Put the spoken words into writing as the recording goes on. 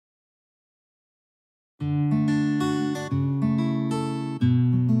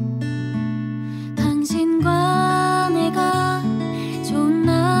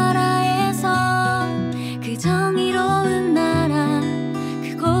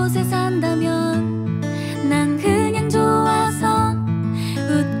곳에 산다면 난 그냥 좋아서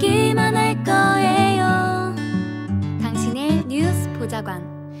웃기만 할 거예요. 당신의 뉴스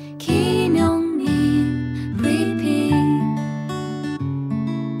보좌관 김용민 브리핑.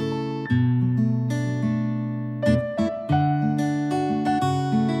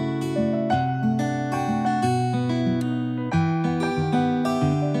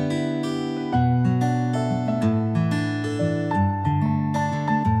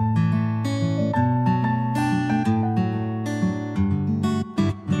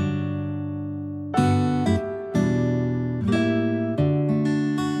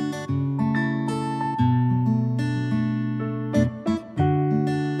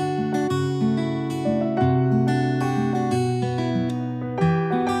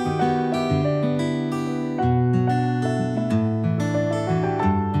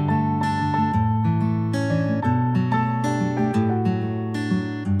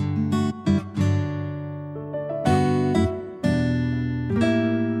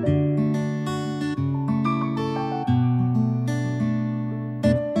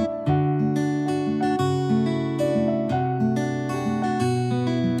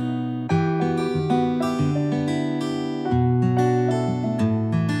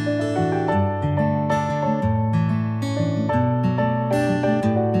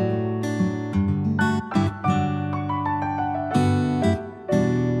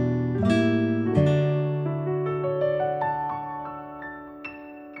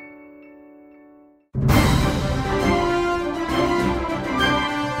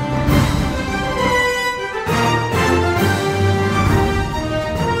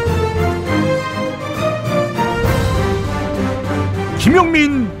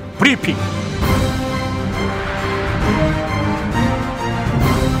 김용민 브리핑.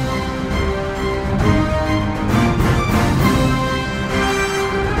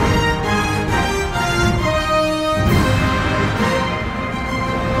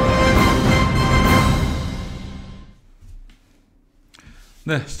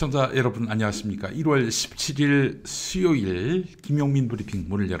 네, 시청자 여러분 안녕하십니까. 1월 17일 수요일 김용민 브리핑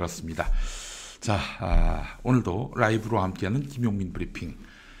문을 열었습니다. 자, 오늘도 라이브로 함께하는 김용민 브리핑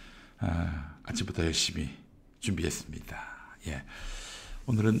아침부터 열심히 준비했습니다. 예,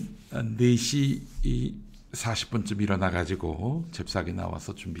 오늘은 4시 40분쯤 일어나가지고 잽싸게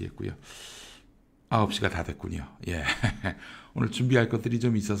나와서 준비했고요. 9시가 다 됐군요. 예, 오늘 준비할 것들이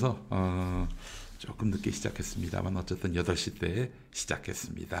좀 있어서 조금 늦게 시작했습니다만 어쨌든 8시 때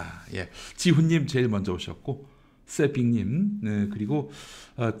시작했습니다. 예, 지훈님 제일 먼저 오셨고 세핑님, 네, 그리고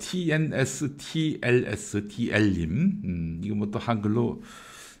TNSTLSDL님, 이거 뭐 또 한글로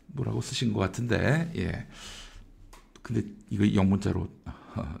뭐라고 쓰신 것 같은데, 예, 근데 이거 영문자로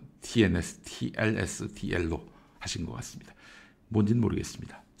TNSTLSDL로 하신 것 같습니다. 뭔지는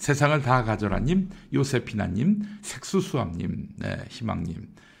모르겠습니다. 세상을 다 가져라님, 요세피나님, 색수수함님, 네, 희망님,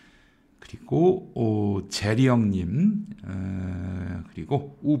 그리고 재리영님,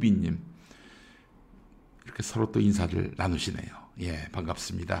 그리고 우비님. 이렇게 서로 또 인사를 나누시네요. 예,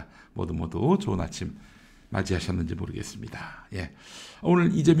 반갑습니다. 모두 좋은 아침 맞이하셨는지 모르겠습니다. 예,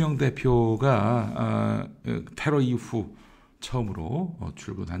 오늘 이재명 대표가 테러 이후 처음으로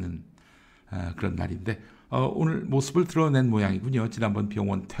출근하는 그런 날인데 오늘 모습을 드러낸 모양이군요. 지난번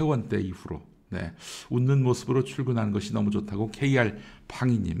병원 퇴원 때 이후로. 네, 웃는 모습으로 출근하는 것이 너무 좋다고 KR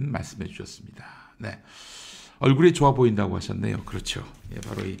팡이님 말씀해 주셨습니다. 네, 얼굴이 좋아 보인다고 하셨네요. 그렇죠. 예,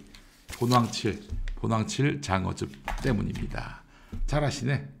 바로 이 본황칠 장어즙 때문입니다.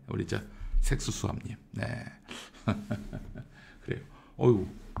 잘하시네, 우리 저 색수수함님. 네, 그래요. 어이구,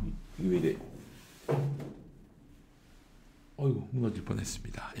 이게 왜 이래? 어이구, 무너질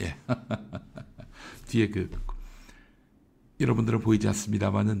뻔했습니다. 예, 뒤에 여러분들은 보이지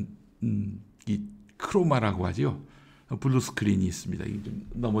않습니다만은 이 크로마라고 하죠. 블루 스크린이 있습니다. 이게 좀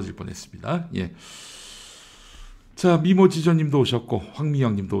넘어질 뻔했습니다. 예. 자, 미모지조님도 오셨고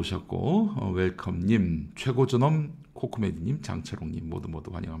황미영님도 오셨고 웰컴님, 최고전엄 코코메디님, 장철홍님 모두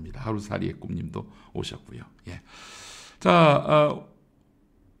환영합니다. 하루살이의 꿈님도 오셨고요. 예. 자,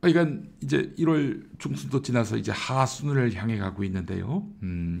 그러니까 이제 1월 중순도 지나서 이제 하순을 향해 가고 있는데요.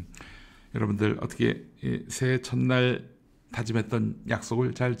 여러분들 어떻게 새해 첫날 다짐했던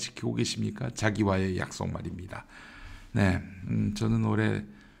약속을 잘 지키고 계십니까? 자기와의 약속 말입니다. 네, 저는 올해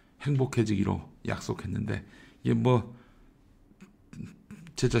행복해지기로 약속했는데 이게 뭐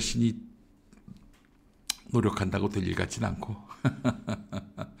제 자신이 노력한다고 될 일 같진 않고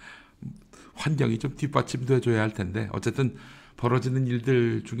환경이 좀 뒷받침도 해줘야 할 텐데 어쨌든 벌어지는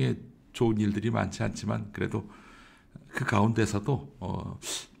일들 중에 좋은 일들이 많지 않지만 그래도 그 가운데서도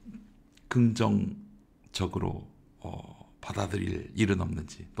긍정적으로 받아들일 일은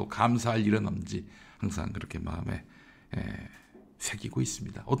없는지, 또 감사할 일은 없는지 항상 그렇게 마음에 새기고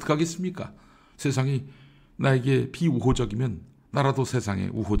있습니다. 어떻게 하겠습니까? 세상이 나에게 비우호적이면 나라도 세상에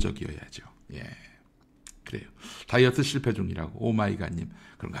우호적이어야죠. 예, 그래요. 다이어트 실패 중이라고 오마이갓님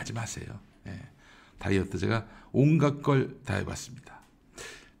그런 거 하지 마세요. 예, 다이어트 제가 온갖 걸 다 해봤습니다.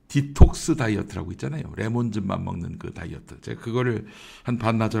 디톡스 다이어트라고 있잖아요. 레몬즙만 먹는 그 다이어트. 제가 그거를 한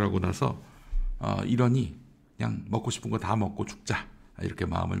반나절 하고 나서 이러니 그냥 먹고 싶은 거 다 먹고 죽자 이렇게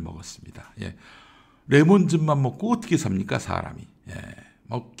마음을 먹었습니다. 예, 레몬즙만 먹고 어떻게 삽니까 사람이? 예,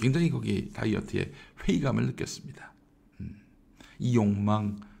 굉장히 거기 다이어트에 회의감을 느꼈습니다. 이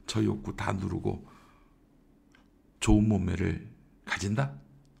욕망 저 욕구 다 누르고 좋은 몸매를 가진다?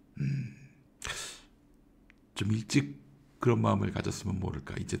 좀 일찍 그런 마음을 가졌으면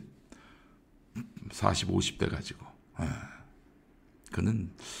모를까. 이제 40, 50대 가지고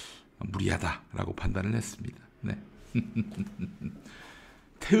그는 무리하다라고 판단을 했습니다. 네.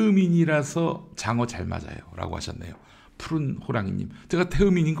 태음인이라서 장어 잘 맞아요 라고 하셨네요. 푸른 호랑이님, 제가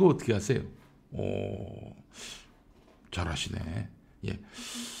태음인인 거 어떻게 아세요? 오, 잘하시네. 예.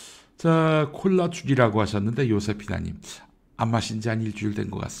 자, 콜라 줄이라고 하셨는데 요세피나님, 안 마신 지 한 일주일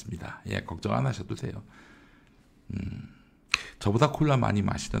된 것 같습니다. 예, 걱정 안 하셔도 돼요. 저보다 콜라 많이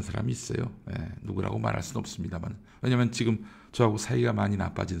마시던 사람이 있어요. 예, 누구라고 말할 수는 없습니다만, 왜냐하면 지금 저하고 사이가 많이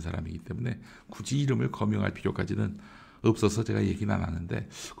나빠진 사람이기 때문에 굳이 이름을 거명할 필요까지는 없어서 제가 얘기는 안 하는데,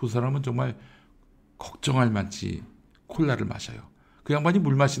 그 사람은 정말 걱정할 만치 콜라를 마셔요. 그 양반이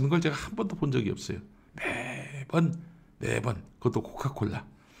물 마시는 걸 제가 한 번도 본 적이 없어요. 매번 그것도 코카콜라.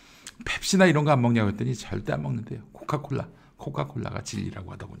 펩시나 이런 거 안 먹냐고 했더니 절대 안 먹는데요. 코카콜라가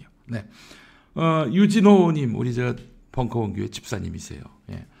진리라고 하더군요. 네. 유진호님, 우리 저 벙커원교회 집사님이세요.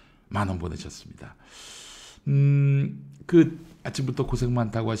 예, 10,000원 보내셨습니다. 그 아침부터 고생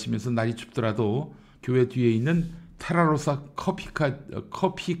많다고 하시면서 날이 춥더라도 교회 뒤에 있는 테라로사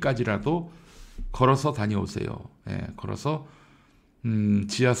커피까지라도 걸어서 다녀오세요. 예, 걸어서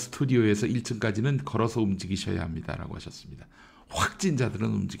지하 스튜디오에서 1층까지는 걸어서 움직이셔야 합니다라고 하셨습니다. 확진자들은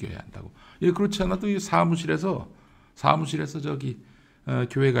움직여야 한다고. 예, 그렇지 않아도 이 사무실에서 저기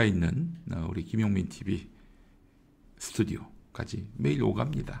교회가 있는 우리 김용민 TV 스튜디오까지 매일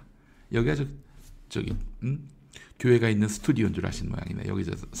오갑니다. 여기가 저기 교회가 있는 스튜디오인 줄 아시는 모양이네. 여기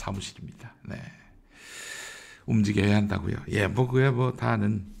저 사무실입니다. 네, 움직여야 한다고요. 예, 뭐 그게 뭐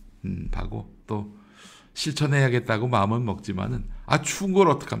다는 바고 또 실천해야겠다고 마음은 먹지만은 추운 걸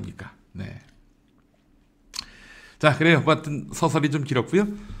어떡합니까? 네. 자, 그래요. 하여튼 서설이 좀 길었고요.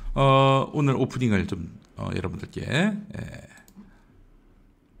 오늘 오프닝을 좀 여러분들께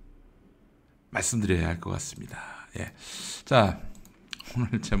말씀드려야 할 것 같습니다. 예. 자,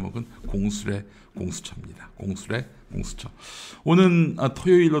 오늘 제목은 공수래 공수처입니다. 공수래 공수처. 오는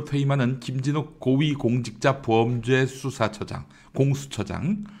토요일로 퇴임하는 김진욱 고위공직자 범죄 수사처장,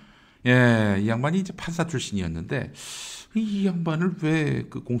 공수처장. 예, 이 양반이 이제 판사 출신이었는데 이 양반을 왜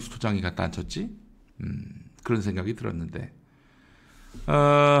그 공수처장이 갖다 앉혔지? 그런 생각이 들었는데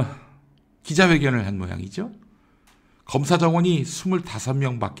기자회견을 한 모양이죠. 검사 정원이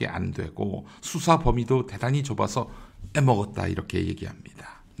 25명밖에 안 되고 수사 범위도 대단히 좁아서 애먹었다 이렇게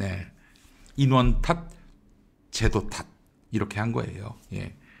얘기합니다. 네, 인원 탓, 제도 탓 이렇게 한 거예요.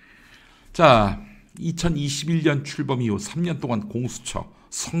 예. 자, 2021년 출범 이후 3년 동안 공수처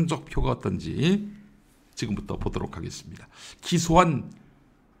성적표가 어떤지 지금부터 보도록 하겠습니다. 기소한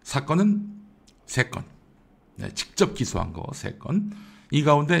사건은 3건. 네, 직접 기소한 거 3건. 이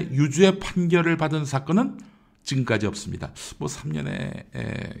가운데 유죄 판결을 받은 사건은 지금까지 없습니다. 뭐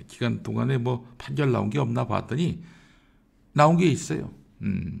 3년의 기간 동안에 뭐 판결 나온 게 없나 봤더니 나온 게 있어요.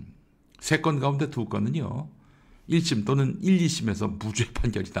 3건 가운데 2건은요. 1심 또는 1, 2심에서 무죄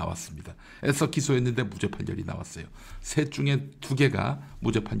판결이 나왔습니다. 애써 기소했는데 무죄 판결이 나왔어요. 셋 중에 2개가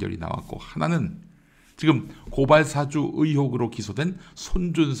무죄 판결이 나왔고, 하나는 지금 고발 사주 의혹으로 기소된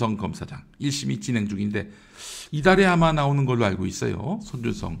손준성 검사장 1심이 진행 중인데 이달에 아마 나오는 걸로 알고 있어요.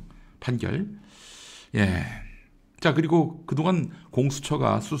 손준성 판결. 예. 자, 그리고 그동안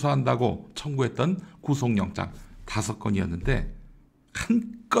공수처가 수사한다고 청구했던 구속영장 5건이었는데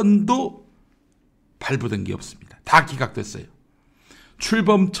한 건도 발부된 게 없습니다. 다 기각됐어요.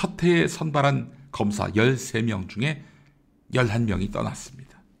 출범 첫 해에 선발한 검사 13명 중에 11명이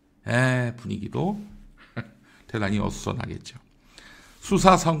떠났습니다. 분위기도 대단히 어수선하겠죠.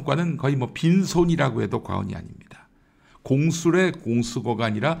 수사 성과는 거의 뭐 빈손이라고 해도 과언이 아닙니다. 공수래 공수거가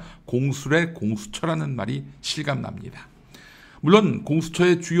아니라 공수래 공수처라는 말이 실감납니다. 물론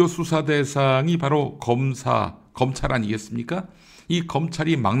공수처의 주요 수사 대상이 바로 검찰 아니겠습니까? 이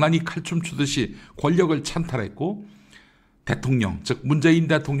검찰이 망나니 칼춤 추듯이 권력을 찬탈했고 대통령, 즉 문재인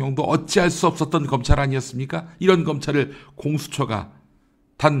대통령도 어찌할 수 없었던 검찰 아니었습니까? 이런 검찰을 공수처가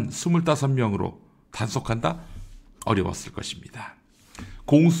단 25명으로 단속한다? 어려웠을 것입니다.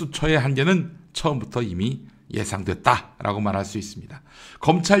 공수처의 한계는 처음부터 이미 예상됐다라고 말할 수 있습니다.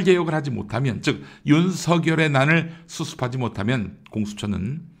 검찰 개혁을 하지 못하면, 즉 윤석열의 난을 수습하지 못하면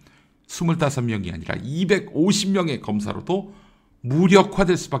공수처는 25명이 아니라 250명의 검사로도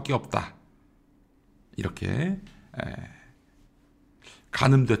무력화될 수밖에 없다. 이렇게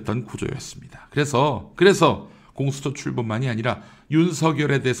가늠됐던 구조였습니다. 그래서 공수처 출범만이 아니라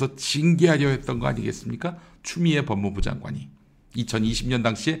윤석열에 대해서 징계하려 했던 거 아니겠습니까? 추미애 법무부 장관이. 2020년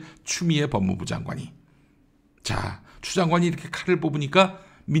당시에 추미애 법무부 장관이. 자, 추 장관이 이렇게 칼을 뽑으니까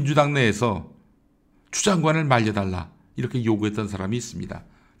민주당 내에서 추 장관을 말려달라 이렇게 요구했던 사람이 있습니다.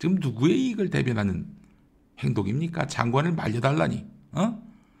 지금 누구의 이익을 대변하는 행동입니까? 장관을 말려달라니.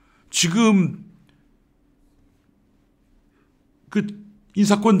 지금 그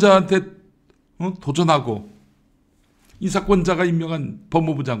인사권자한테 도전하고 인사권자가 임명한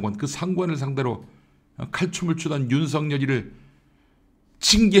법무부 장관, 그 상관을 상대로 칼춤을 추던 윤석열이를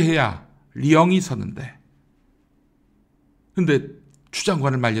징계해야 리엉이 서는데, 근데 추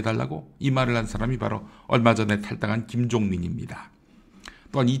장관을 말려달라고 이 말을 한 사람이 바로 얼마 전에 탈당한 김종민입니다.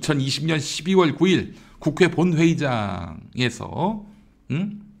 또한 2020년 12월 9일 국회 본회의장에서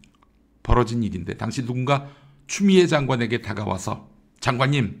벌어진 일인데, 당시 누군가 추미애 장관에게 다가와서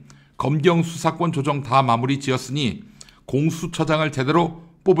장관님, 검경 수사권 조정 다 마무리 지었으니 공수처장을 제대로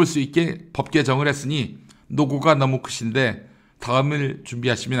뽑을 수 있게 법 개정을 했으니 노고가 너무 크신데 다음을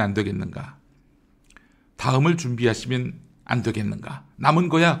준비하시면 안 되겠는가? 다음을 준비하시면 안 되겠는가? 남은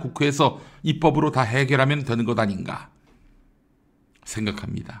거야 국회에서 입법으로 다 해결하면 되는 것 아닌가?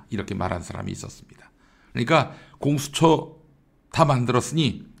 생각합니다. 이렇게 말한 사람이 있었습니다. 그러니까 공수처 다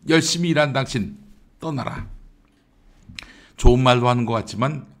만들었으니 열심히 일한 당신 떠나라. 좋은 말도 하는 것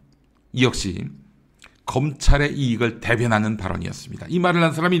같지만 이 역시 검찰의 이익을 대변하는 발언이었습니다. 이 말을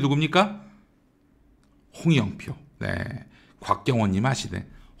한 사람이 누굽니까? 홍영표. 네, 곽경원님 아시네.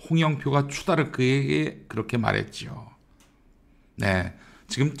 홍영표가 추다르크에게 그렇게 말했지요. 네,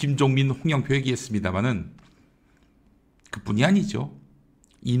 지금 김종민, 홍영표 얘기했습니다마는 그뿐이 아니죠.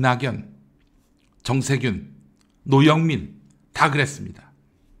 이낙연, 정세균, 노영민 다 그랬습니다.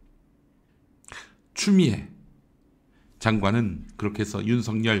 추미애 장관은 그렇게 해서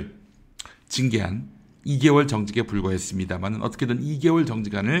윤석열 징계한 2개월 정직에 불과했습니다만 어떻게든 2개월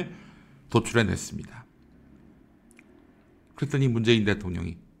정직안을 도출해냈습니다. 그랬더니 문재인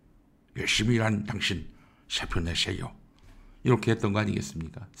대통령이 열심히 일한 당신 사표 내세요. 이렇게 했던 거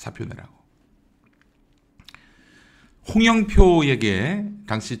아니겠습니까? 사표 내라고. 홍영표에게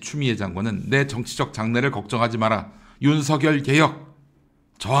당시 추미애 장관은 내 정치적 장래를 걱정하지 마라. 윤석열 개혁,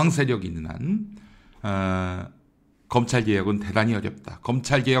 저항 세력이 있는 한 검찰 개혁은 대단히 어렵다.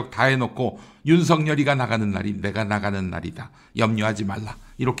 검찰 개혁 다 해놓고 윤석열이가 나가는 날이 내가 나가는 날이다. 염려하지 말라.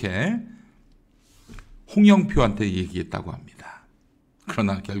 이렇게 홍영표한테 얘기했다고 합니다.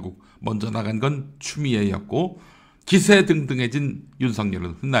 그러나 결국 먼저 나간 건 추미애였고 기세등등해진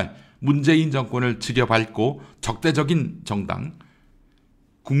윤석열은 훗날 문재인 정권을 지려밟고 적대적인 정당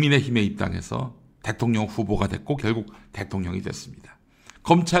국민의힘에 입당해서 대통령 후보가 됐고 결국 대통령이 됐습니다.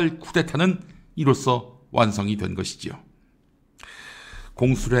 검찰 쿠데타는 이로써 완성이 된 것이지요.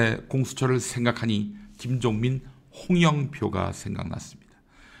 공수처를 생각하니 김종민, 홍영표가 생각났습니다.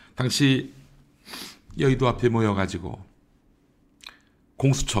 당시 여의도 앞에 모여가지고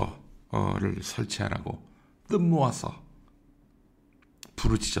공수처를 설치하라고 뜻 모아서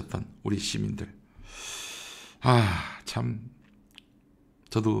부르짖었던 우리 시민들. 참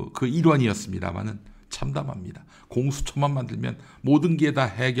저도 그 일원이었습니다마는 참담합니다. 공수처만 만들면 모든 게 다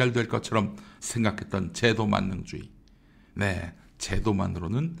해결될 것처럼 생각했던 제도만능주의. 네,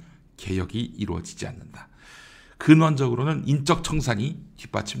 제도만으로는 개혁이 이루어지지 않는다. 근원적으로는 인적 청산이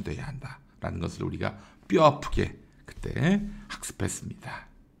뒷받침돼야 한다라는 것을 우리가 뼈아프게 그때 학습했습니다.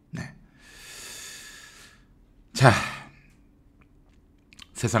 네. 자,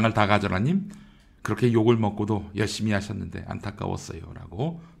 세상을 다 가져라님, 그렇게 욕을 먹고도 열심히 하셨는데 안타까웠어요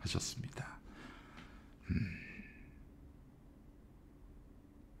라고 하셨습니다.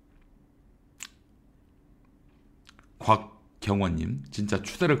 곽경원님, 진짜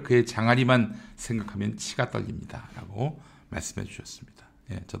추다르크의 장아리만 생각하면 치가 떨립니다 라고 말씀해 주셨습니다.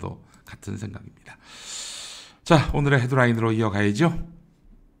 예, 저도 같은 생각입니다. 자, 오늘의 헤드라인으로 이어가야죠.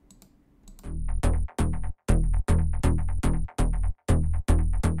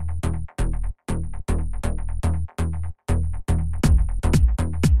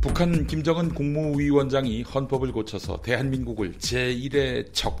 북한 김정은 국무위원장이 헌법을 고쳐서 대한민국을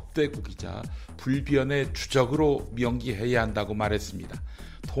제1의 적대국이자 불변의 주적으로 명기해야 한다고 말했습니다.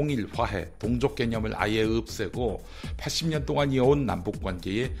 통일, 화해, 동족 개념을 아예 없애고 80년 동안 이어온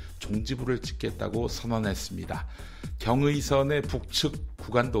남북관계에 종지부를 찍겠다고 선언했습니다. 경의선의 북측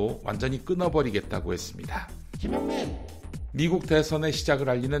구간도 완전히 끊어버리겠다고 했습니다. 김영민! 미국 대선의 시작을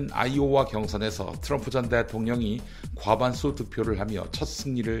알리는 아이오와 경선에서 트럼프 전 대통령이 과반수 득표를 하며 첫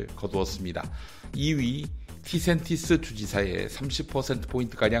승리를 거두었습니다. 2위 디센티스 주지사의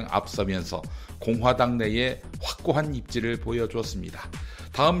 30%포인트가량 앞서면서 공화당 내에 확고한 입지를 보여주었습니다.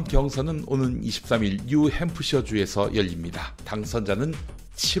 다음 경선은 오는 23일 뉴햄프셔주에서 열립니다. 당선자는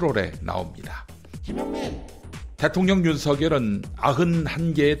 7월에 나옵니다. 김영민! 대통령 윤석열은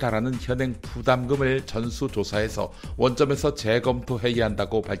 91개에 달하는 현행 부담금을 전수조사해서 원점에서 재검토해야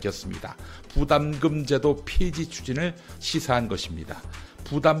한다고 밝혔습니다. 부담금 제도 폐지 추진을 시사한 것입니다.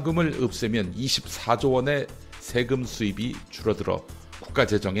 부담금을 없애면 24조 원의 세금 수입이 줄어들어 국가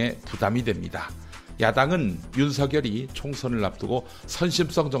재정에 부담이 됩니다. 야당은 윤석열이 총선을 앞두고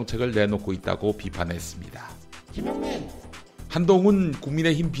선심성 정책을 내놓고 있다고 비판했습니다. 김영민! 한동훈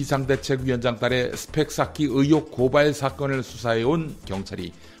국민의힘 비상대책위원장 딸의 스펙 쌓기 의혹 고발 사건을 수사해온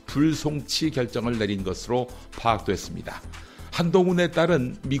경찰이 불송치 결정을 내린 것으로 파악됐습니다. 한동훈의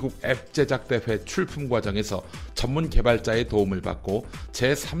딸은 미국 앱 제작 대회 출품 과정에서 전문 개발자의 도움을 받고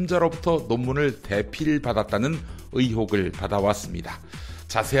제3자로부터 논문을 대필받았다는 의혹을 받아왔습니다.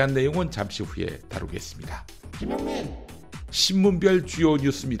 자세한 내용은 잠시 후에 다루겠습니다. 김영민! 신문별 주요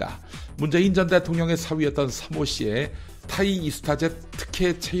뉴스입니다. 문재인 전 대통령의 사위였던 서모 씨의 타이 이스타젯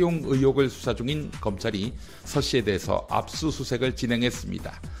특혜 채용 의혹을 수사 중인 검찰이 서 씨에 대해서 압수수색을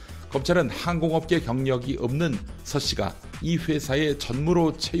진행했습니다. 검찰은 항공업계 경력이 없는 서 씨가 이 회사에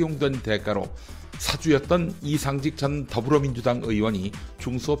전무로 채용된 대가로 사주였던 이상직 전 더불어민주당 의원이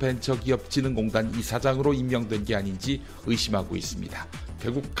중소벤처기업진흥공단 이사장으로 임명된 게 아닌지 의심하고 있습니다.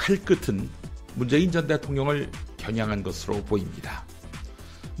 결국 칼끝은 문재인 전 대통령을 겨냥한 것으로 보입니다.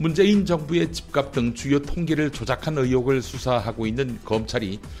 문재인 정부의 집값 등 주요 통계를 조작한 의혹을 수사하고 있는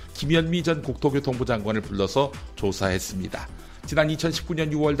검찰이 김현미 전 국토교통부 장관을 불러서 조사했습니다. 지난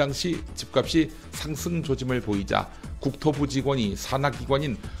 2019년 6월 당시 집값이 상승 조짐을 보이자 국토부 직원이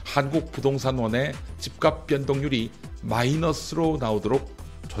산하기관인 한국부동산원의 집값 변동률이 마이너스로 나오도록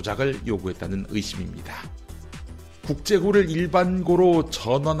조작을 요구했다는 의심입니다. 국제고를 일반고로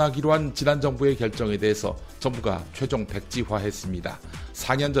전환하기로 한 지난 정부의 결정에 대해서 정부가 최종 백지화했습니다.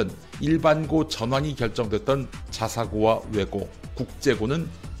 4년 전 일반고 전환이 결정됐던 자사고와 외고, 국제고는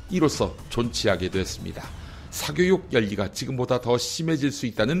이로써 존치하게 됐습니다. 사교육 열기가 지금보다 더 심해질 수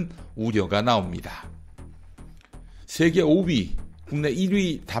있다는 우려가 나옵니다. 세계 5위, 국내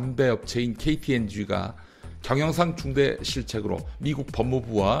 1위 담배업체인 KT&G가 경영상 중대 실책으로 미국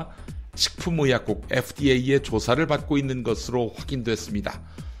법무부와 식품의약국 FDA의 조사를 받고 있는 것으로 확인됐습니다.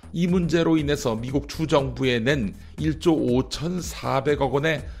 이 문제로 인해서 미국 주정부에 낸 1조 5,400억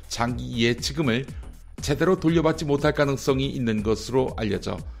원의 장기 예치금을 제대로 돌려받지 못할 가능성이 있는 것으로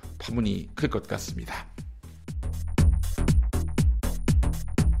알려져 파문이 클 것 같습니다.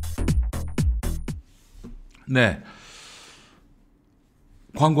 네,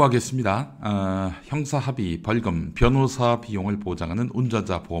 광고하겠습니다. 형사합의, 벌금, 변호사 비용을 보장하는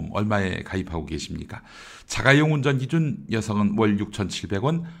운전자 보험 얼마에 가입하고 계십니까? 자가용 운전 기준 여성은 월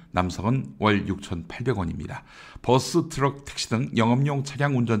 6,700원, 남성은 월 6,800원입니다. 버스, 트럭, 택시 등 영업용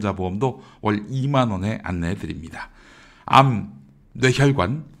차량 운전자 보험도 월 2만 원에 안내해드립니다. 암,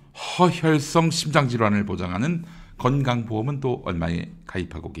 뇌혈관, 허혈성 심장질환을 보장하는 건강보험은 또 얼마에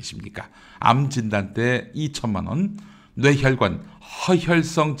가입하고 계십니까? 암 진단대 2천만 원, 뇌혈관,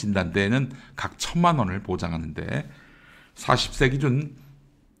 허혈성 진단대에는 각 1,000만 원을 보장하는데 40세 기준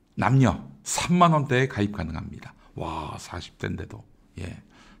남녀 3만 원대에 가입 가능합니다. 와, 40대인데도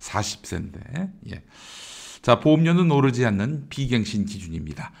 40세인데 자, 보험료는 오르지 않는 비갱신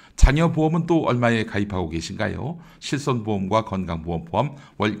기준입니다. 자녀 보험은 또 얼마에 가입하고 계신가요? 실손보험과 건강보험 포함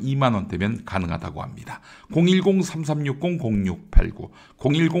월 2만 원대면 가능하다고 합니다. 010-3360-0689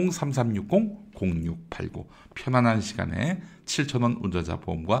 010-3360-0689 편안한 시간에 7,000원 운전자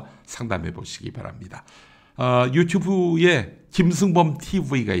보험과 상담해 보시기 바랍니다. 유튜브에 김승범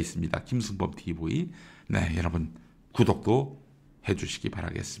TV가 있습니다. 김승범 TV. 네, 여러분 구독도 해주시기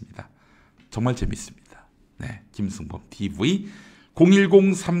바라겠습니다. 정말 재밌습니다. 네, 김승범 TV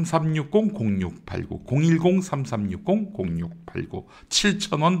 010-3360-0689 010-3360-0689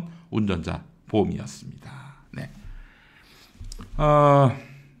 7,000원 운전자 보험이었습니다. 네.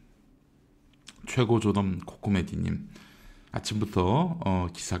 최고조덤 코코메디님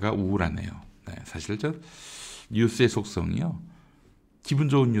아침부터 기사가 우울하네요. 네, 사실 저 뉴스의 속성이요. 기분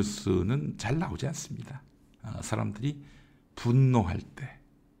좋은 뉴스는 잘 나오지 않습니다. 사람들이 분노할 때,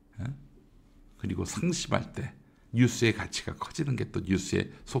 그리고 상심할 때 뉴스의 가치가 커지는 게 또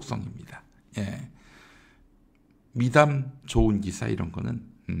뉴스의 속성입니다. 예. 미담 좋은 기사 이런 거는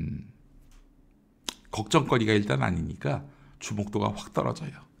걱정거리가 일단 아니니까 주목도가 확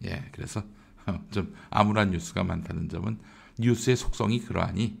떨어져요. 예. 그래서 좀 암울한 뉴스가 많다는 점은 뉴스의 속성이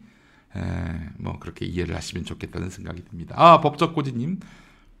그러하니 뭐 그렇게 이해를 하시면 좋겠다는 생각이 듭니다. 법적고지님,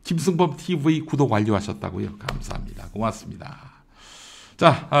 김승범 TV 구독 완료하셨다고요? 감사합니다. 고맙습니다.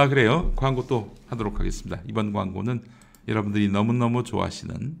 자, 그래요. 광고 또 하도록 하겠습니다. 이번 광고는 여러분들이 너무너무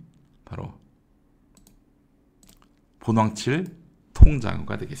좋아하시는 바로 본황칠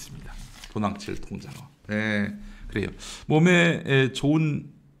통장어가 되겠습니다. 본황칠 통장어. 네, 그래요. 몸에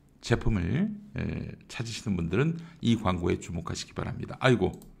좋은 제품을 찾으시는 분들은 이 광고에 주목하시기 바랍니다.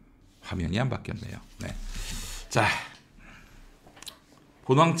 아이고, 화면이 안 바뀌었네요. 네. 자,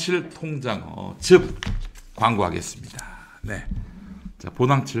 본황칠 통장어 즙 광고하겠습니다. 네. 자,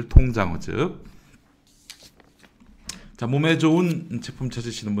 본황칠 통장어 즙. 자, 몸에 좋은 제품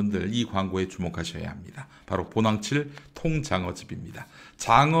찾으시는 분들 이 광고에 주목하셔야 합니다. 바로 본황칠 통장어즙입니다.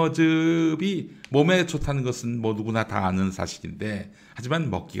 장어즙이 몸에 좋다는 것은 뭐 누구나 다 아는 사실인데,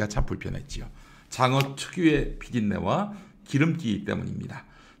 하지만 먹기가 참 불편했지요. 장어 특유의 비린내와 기름기 때문입니다.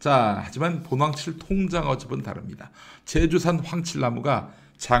 자, 하지만 본황칠 통장어즙은 다릅니다. 제주산 황칠나무가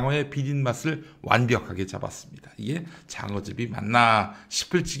장어의 비린 맛을 완벽하게 잡았습니다. 이게 장어즙이 맞나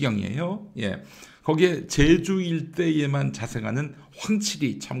싶을 지경이에요. 예. 거기에 제주 일대에만 자생하는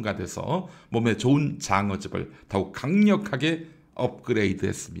황칠이 첨가돼서 몸에 좋은 장어즙을 더욱 강력하게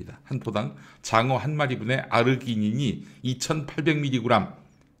업그레이드했습니다. 한 포당 장어 한 마리분의 아르기닌이 2,800mg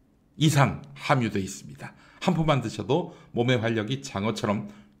이상 함유되어 있습니다. 한 포만 드셔도 몸의 활력이 장어처럼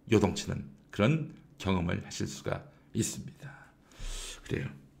요동치는 그런 경험을 하실 수가 있습니다. 그래요.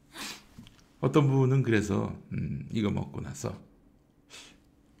 어떤 분은 그래서 이거 먹고 나서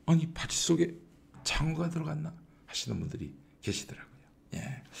아니 바지 속에 장어가 들어갔나 하시는 분들이 계시더라고요.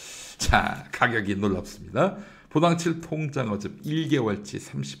 예. 자, 가격이 놀랍습니다. 본황칠 통장어즙 1개월치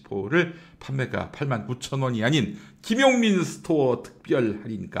 30포를 판매가 89,000원이 아닌 김용민 스토어 특별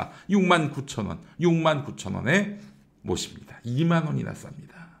할인가 69,000원, 69,000원에 모십니다. 2만 원이나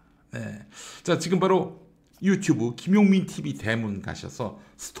쌉니다. 네. 자, 지금 바로 유튜브 김용민 TV 대문 가셔서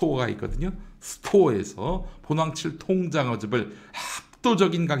스토어가 있거든요. 스토어에서 본황칠 통장어즙을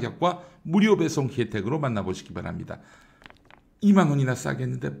압도적인 가격과 무료 배송 혜택으로 만나보시기 바랍니다. 2만 원이나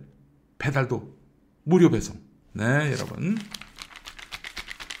싸겠는데 배달도 무료 배송. 네, 여러분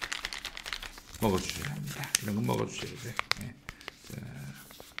먹어주셔야 합니다. 이런 건 먹어주셔야 돼요. 네.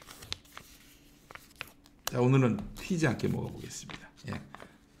 자, 오늘은 튀지 않게 먹어보겠습니다. 예.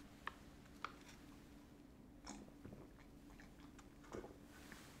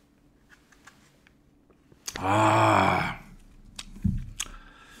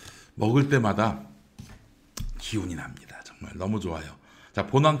 먹을 때마다 기운이 납니다. 정말 너무 좋아요. 자,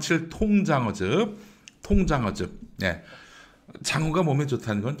 본황칠 통장어즙. 네. 장어가 몸에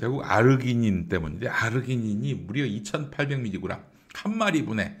좋다는 건 결국 아르기닌 때문인데, 아르기닌이 무려 2,800mg 한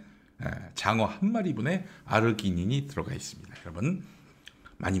마리분에, 장어 한 마리분에 아르기닌이 들어가 있습니다. 여러분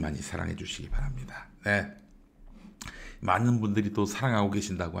많이 사랑해 주시기 바랍니다. 네. 많은 분들이 또 사랑하고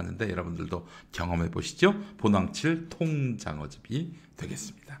계신다고 하는데 여러분들도 경험해 보시죠. 본황칠 통장어즙이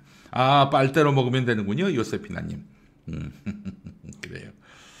되겠습니다. 빨대로 먹으면 되는군요. 요세피나님. 그래요.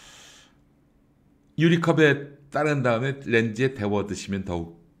 유리컵에 따른 다음에 렌즈에 데워 드시면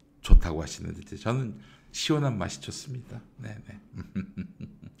더욱 좋다고 하시는데 저는 시원한 맛이 좋습니다. 네네.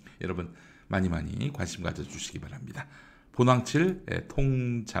 여러분 많이 관심 가져주시기 바랍니다. 본황칠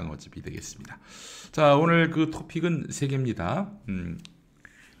통장어즙이 되겠습니다. 자, 오늘 그 토픽은 3개입니다.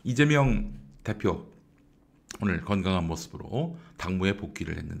 이재명 대표 오늘 건강한 모습으로 당무에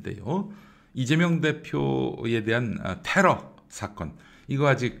복귀를 했는데요. 이재명 대표에 대한 테러 사건, 이거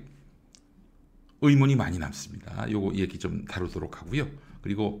아직 의문이 많이 남습니다. 요거 얘기 좀 다루도록 하고요.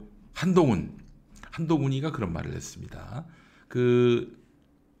 그리고 한동훈이가 그런 말을 했습니다.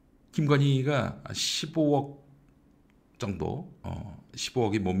 김건희가 15억 정도,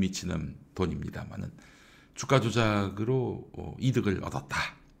 15억이 못 미치는 돈입니다만은 주가 조작으로 이득을 얻었다.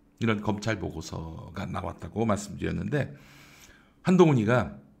 이런 검찰 보고서가 나왔다고 말씀드렸는데,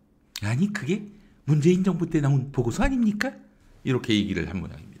 한동훈이가 아니 그게 문재인 정부 때 나온 보고서 아닙니까? 이렇게 얘기를 한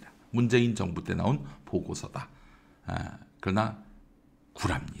모양입니다. 문재인 정부 때 나온 보고서다. 그러나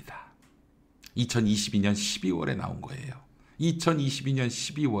구랍니다. 2022년 12월에 나온 거예요. 2022년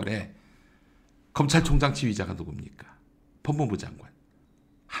 12월에 검찰총장 지휘자가 누굽니까? 법무부 장관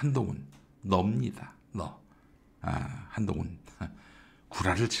한동훈. 너입니다. 너. 한동훈.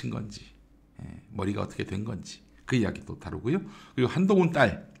 구라를 친 건지, 머리가 어떻게 된 건지 그 이야기도 다루고요. 그리고 한동훈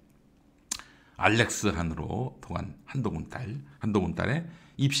딸, 알렉스 한으로 통한 한동훈 딸의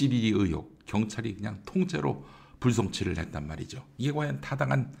입시 비리 의혹, 경찰이 그냥 통째로 불송치를 했단 말이죠. 이게 과연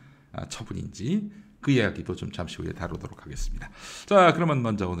타당한 처분인지 그 이야기도 좀 잠시 후에 다루도록 하겠습니다. 자, 그러면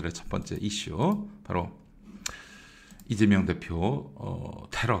먼저 오늘의 첫 번째 이슈, 바로 이재명 대표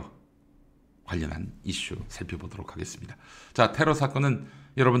테러 관련한 이슈 살펴보도록 하겠습니다. 자, 테러 사건은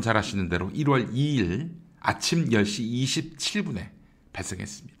여러분 잘 아시는 대로 1월 2일 아침 10시 27분에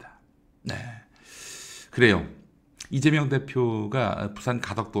발생했습니다. 네, 그래요. 이재명 대표가 부산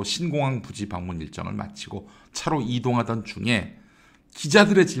가덕도 신공항 부지 방문 일정을 마치고 차로 이동하던 중에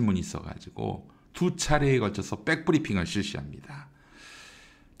기자들의 질문이 있어가지고 2차례에 걸쳐서 백브리핑을 실시합니다.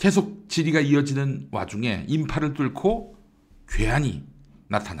 계속 질의가 이어지는 와중에 인파를 뚫고 괴한이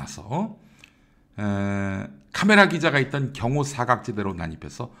나타나서 카메라 기자가 있던 경호 사각지대로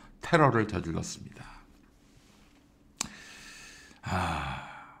난입해서 테러를 저질렀습니다.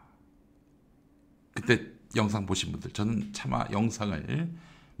 그때 영상 보신 분들, 저는 차마 영상을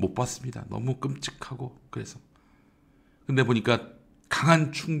못 봤습니다. 너무 끔찍하고 그래서. 근데 보니까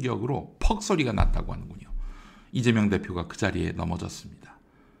강한 충격으로 퍽 소리가 났다고 하는군요. 이재명 대표가 그 자리에 넘어졌습니다.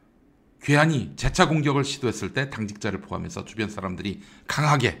 괴한이 재차 공격을 시도했을 때 당직자를 포함해서 주변 사람들이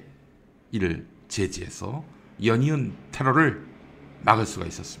강하게 이를 제지해서 연이은 테러를 막을 수가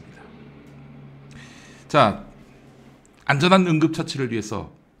있었습니다. 자, 안전한 응급처치를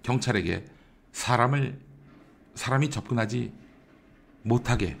위해서 경찰에게 사람이 접근하지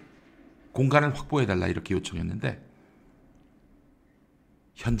못하게 공간을 확보해달라 이렇게 요청했는데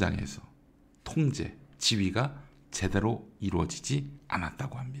현장에서 통제, 지휘가 제대로 이루어지지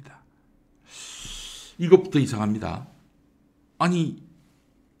않았다고 합니다. 이것부터 이상합니다. 아니,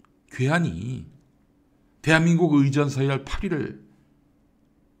 괴한이 대한민국 의전 서열 8위를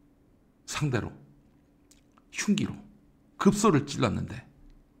상대로 흉기로 급소를 찔렀는데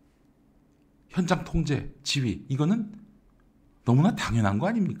현장 통제, 지휘, 이거는 너무나 당연한 거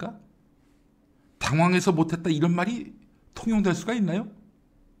아닙니까? 당황해서 못했다 이런 말이 통용될 수가 있나요?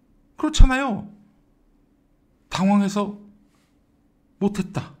 그렇잖아요. 당황해서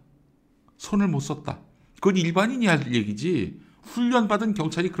못했다, 손을 못 썼다, 그건 일반인이 할 얘기지 훈련받은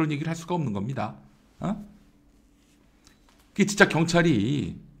경찰이 그런 얘기를 할 수가 없는 겁니다. 그게 진짜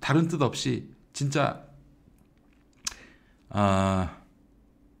경찰이 다른 뜻 없이 진짜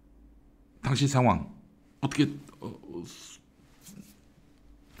당시 상황 어떻게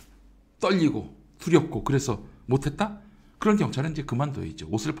떨리고 두렵고 그래서 못했다? 그런 경찰은 이제 그만둬야죠.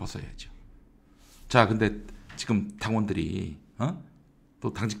 옷을 벗어야죠. 자, 근데 지금 당원들이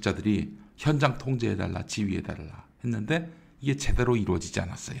또 당직자들이 현장 통제해달라, 지휘해달라 했는데 이게 제대로 이루어지지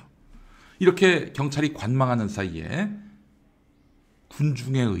않았어요. 이렇게 경찰이 관망하는 사이에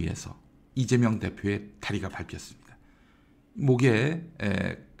군중에 의해서 이재명 대표의 다리가 밟혔습니다. 목에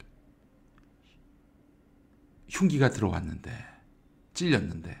흉기가 들어왔는데,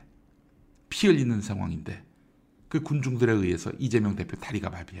 찔렸는데, 피 흘리는 상황인데 그 군중들에 의해서 이재명 대표 다리가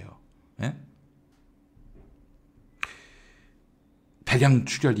밟혀요. 대량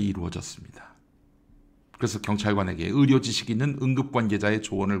출혈이 이루어졌습니다. 그래서 경찰관에게 의료 지식 있는 응급 관계자의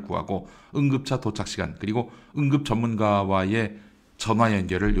조언을 구하고 응급차 도착 시간 그리고 응급 전문가와의 전화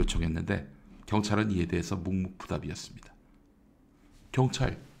연결을 요청했는데 경찰은 이에 대해서 묵묵부답이었습니다.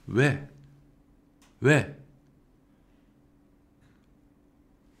 경찰 왜?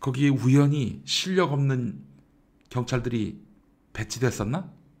 거기에 우연히 실력 없는 경찰들이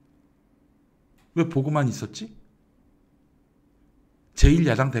배치됐었나? 왜 보고만 있었지?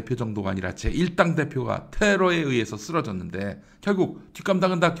 제1야당 대표 정도가 아니라 제1당 대표가 테러에 의해서 쓰러졌는데 결국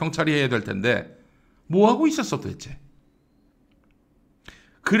뒷감당은 다 경찰이 해야 될 텐데 뭐하고 있었어 도대체?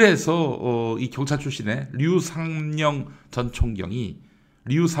 그래서 이 경찰 출신의 류삼영 전 총경이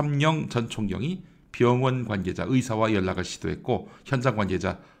병원 관계자, 의사와 연락을 시도했고 현장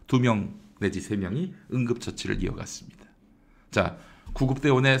관계자 2명 내지 3명이 응급처치를 이어갔습니다. 자,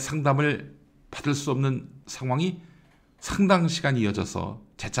 구급대원의 상담을 받을 수 없는 상황이 상당 시간 이어져서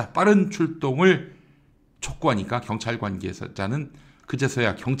재차 빠른 출동을 촉구하니까 경찰 관계자는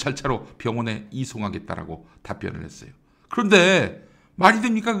그제서야 경찰차로 병원에 이송하겠다라고 답변을 했어요. 그런데 말이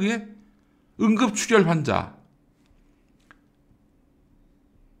됩니까 그게? 응급출혈 환자,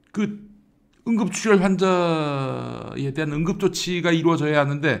 그 응급출혈 환자에 대한 응급조치가 이루어져야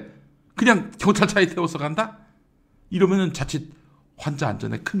하는데 그냥 경찰차에 태워서 간다? 이러면 자칫 환자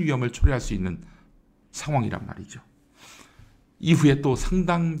안전에 큰 위험을 초래할 수 있는 상황이란 말이죠. 이후에 또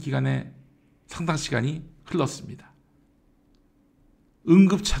상당 시간이 흘렀습니다.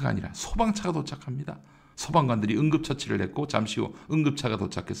 응급차가 아니라 소방차가 도착합니다. 소방관들이 응급처치를 했고 잠시 후 응급차가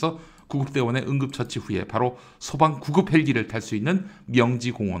도착해서 구급대원의 응급처치 후에 바로 소방 구급 헬기를 탈 수 있는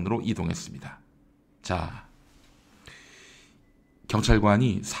명지공원으로 이동했습니다. 자,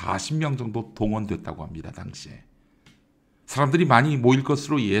 경찰관이 40명 정도 동원됐다고 합니다. 당시에. 사람들이 많이 모일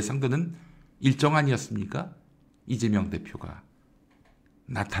것으로 예상되는 일정 아니었습니까? 이재명 대표가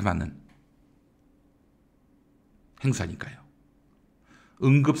나타나는 행사니까요.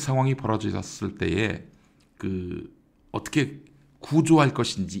 응급 상황이 벌어졌을 때에 어떻게 구조할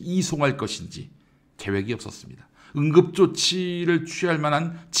것인지 이송할 것인지 계획이 없었습니다. 응급 조치를 취할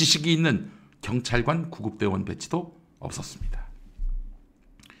만한 지식이 있는 경찰관 구급대원 배치도 없었습니다.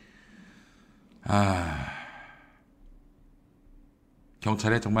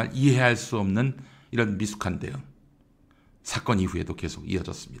 경찰의 정말 이해할 수 없는 이런 미숙한 대응. 사건 이후에도 계속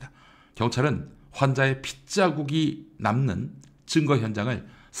이어졌습니다. 경찰은 환자의 핏자국이 남는 증거 현장을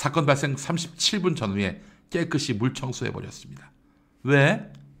사건 발생 37분 전후에 깨끗이 물 청소해버렸습니다. 왜?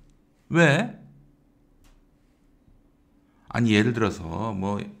 아니, 예를 들어서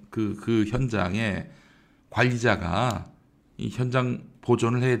그 현장에 관리자가 이 현장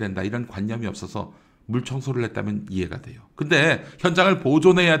보존을 해야 된다 이런 관념이 없어서 물 청소를 했다면 이해가 돼요. 근데 현장을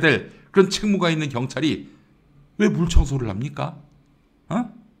보존해야 될 그런 책무가 있는 경찰이 왜 물 청소를 합니까?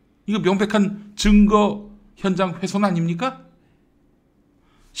 이거 명백한 증거 현장 훼손 아닙니까?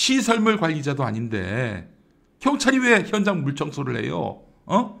 시설물 관리자도 아닌데 경찰이 왜 현장 물 청소를 해요?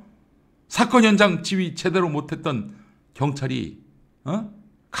 사건 현장 지휘 제대로 못했던 경찰이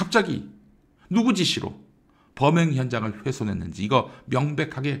갑자기 누구 지시로 범행 현장을 훼손했는지 이거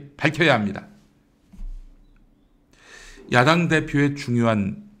명백하게 밝혀야 합니다. 야당 대표의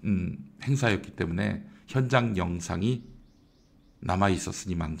중요한 행사였기 때문에 현장 영상이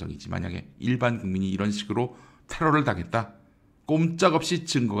남아있었으니 망정이지 만약에 일반 국민이 이런 식으로 테러를 당했다? 꼼짝없이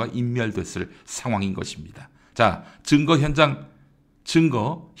증거가 인멸됐을 상황인 것입니다. 자, 증거 현장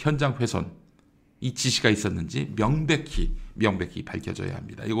훼손 이 지시가 있었는지 명백히 밝혀져야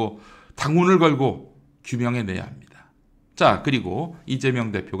합니다. 이거 당론을 걸고 규명해내야 합니다. 자, 그리고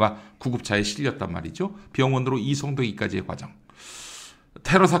이재명 대표가 구급차에 실렸단 말이죠. 병원으로 이송되기까지의 과정.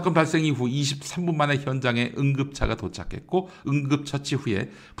 테러 사건 발생 이후 23분 만에 현장에 응급차가 도착했고 응급처치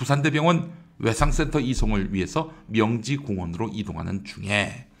후에 부산대병원 외상센터 이송을 위해서 명지공원으로 이동하는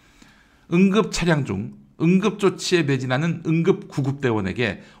중에 응급 차량 중 응급조치에 매진하는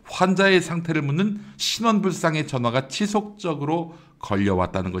응급구급대원에게 환자의 상태를 묻는 신원불상의 전화가 지속적으로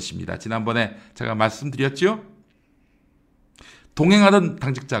걸려왔다는 것입니다. 지난번에 제가 말씀드렸죠? 동행하던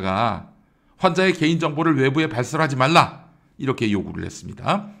당직자가 환자의 개인정보를 외부에 발설하지 말라 이렇게 요구를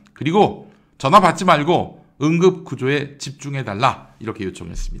했습니다. 그리고 전화 받지 말고 응급구조에 집중해달라 이렇게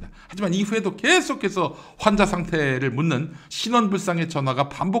요청했습니다. 하지만 이후에도 계속해서 환자 상태를 묻는 신원불상의 전화가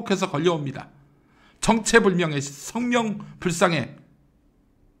반복해서 걸려옵니다. 정체불명의 성명불상의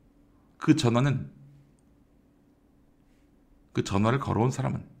그 전화를 걸어온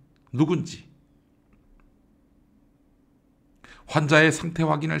사람은 누군지, 환자의 상태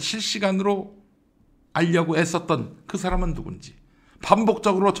확인을 실시간으로 알려고 애썼던 그 사람은 누군지,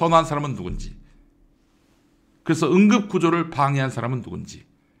 반복적으로 전화한 사람은 누군지, 그래서 응급구조를 방해한 사람은 누군지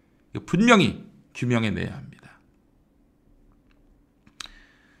분명히 규명해내야 합니다.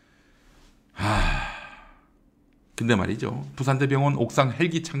 근데 말이죠. 부산대병원 옥상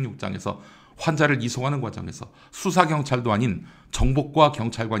헬기 착륙장에서 환자를 이송하는 과정에서 수사경찰도 아닌 정보과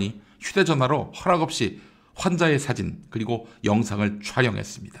경찰관이 휴대전화로 허락 없이 환자의 사진 그리고 영상을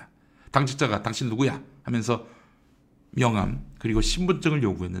촬영했습니다. 당직자가 당신 누구야? 하면서 명함 그리고 신분증을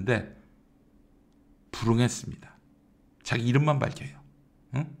요구했는데 불응했습니다. 자기 이름만 밝혀요.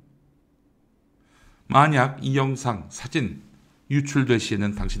 만약 이 영상, 사진 유출될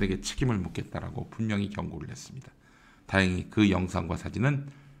시에는 당신에게 책임을 묻겠다라고 분명히 경고를 했습니다. 다행히 그 영상과 사진은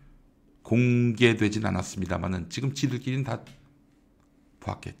공개되진 않았습니다만은 지금 지들끼리는 다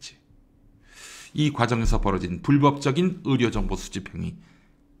보았겠지. 이 과정에서 벌어진 불법적인 의료정보 수집 행위,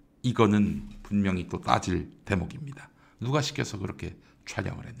 이거는 분명히 또 따질 대목입니다. 누가 시켜서 그렇게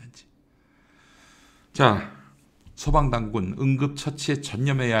촬영을 했는지. 자, 소방당국은 응급처치에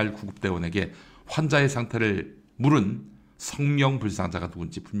전념해야 할 구급대원에게 환자의 상태를 물은 성명불상자가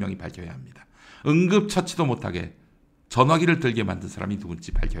누군지 분명히 밝혀야 합니다. 응급처치도 못하게 전화기를 들게 만든 사람이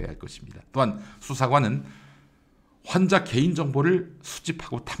누군지 밝혀야 할 것입니다. 또한 수사관은 환자 개인정보를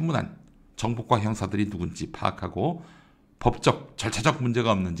수집하고 탐문한 정보과 형사들이 누군지 파악하고 법적, 절차적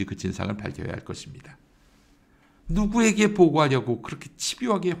문제가 없는지 그 진상을 밝혀야 할 것입니다. 누구에게 보고하려고 그렇게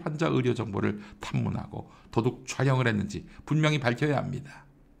집요하게 환자 의료 정보를 탐문하고 도둑 촬영을 했는지 분명히 밝혀야 합니다.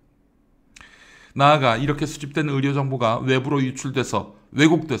 나아가 이렇게 수집된 의료 정보가 외부로 유출돼서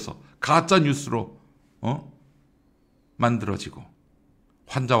왜곡돼서 가짜 뉴스로 만들어지고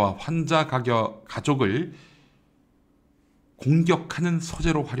환자와 환자 가족을 공격하는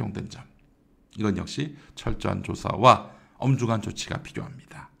소재로 활용된 점, 이건 역시 철저한 조사와 엄중한 조치가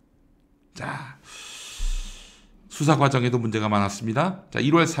필요합니다. 자, 수사 과정에도 문제가 많았습니다. 자,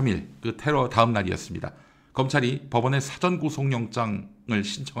 1월 3일 그 테러 다음 날이었습니다. 검찰이 법원에 사전 구속영장을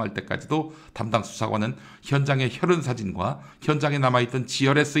신청할 때까지도 담당 수사관은 현장의 혈흔 사진과 현장에 남아있던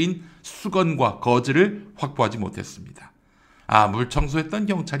지혈에 쓰인 수건과 거즈를 확보하지 못했습니다. 물 청소했던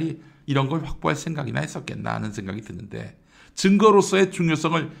경찰이 이런 걸 확보할 생각이나 했었겠나 하는 생각이 드는데, 증거로서의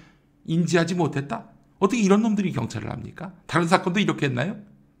중요성을 인지하지 못했다? 어떻게 이런 놈들이 경찰을 합니까? 다른 사건도 이렇게 했나요?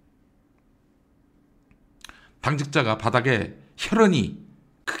 당직자가 바닥에 혈흔이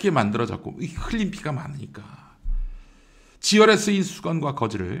크게 만들어졌고 흘린 피가 많으니까 지혈에 쓰인 수건과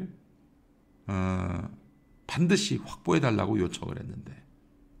거즈를 반드시 확보해달라고 요청을 했는데,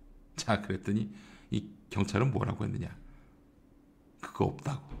 자, 그랬더니 이 경찰은 뭐라고 했느냐? 그거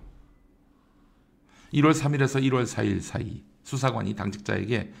없다고. 1월 3일에서 1월 4일 사이 수사관이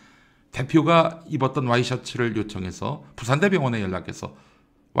당직자에게 대표가 입었던 와이셔츠를 요청해서 부산대병원에 연락해서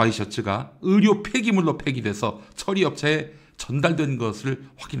와이셔츠가 의료 폐기물로 폐기돼서 처리업체에 전달된 것을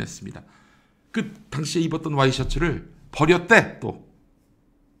확인했습니다. 그 당시에 입었던 와이셔츠를 버렸대. 또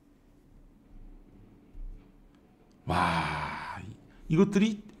와,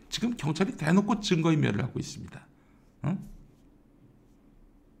 이것들이 지금 경찰이 대놓고 증거인멸을 하고 있습니다.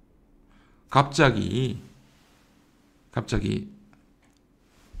 갑자기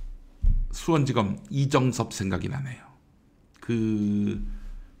수원지검 이정섭 생각이 나네요. 그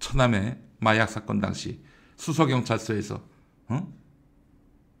천남의 마약 사건 당시 수서경찰서에서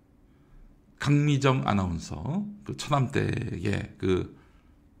강미정 아나운서 그 천남 때의 그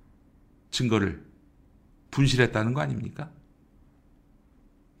증거를 분실했다는 거 아닙니까?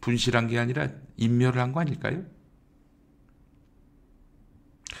 분실한 게 아니라 인멸을 한 거 아닐까요?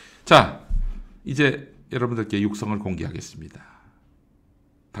 자, 이제 여러분들께 육성을 공개하겠습니다.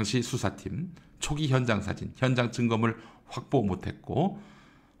 당시 수사팀 초기 현장 사진, 현장 증거물 확보 못했고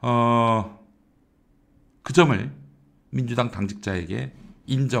그 점을 민주당 당직자에게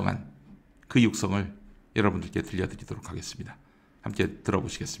인정한 그 육성을 여러분들께 들려드리도록 하겠습니다. 함께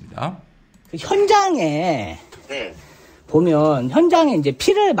들어보시겠습니다. 그 현장에 네. 보면 현장에 이제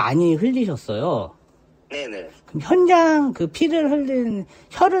피를 많이 흘리셨어요. 네네. 그럼 현장 그 피를 흘린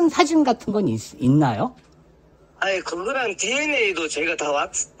혈흔 사진 같은 건 있나요? 아니, 그거랑 DNA도 제가 다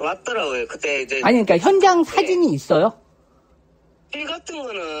왔더라고요. 그때 이제. 아니, 그러니까 현장 사진이 있어요? 피 같은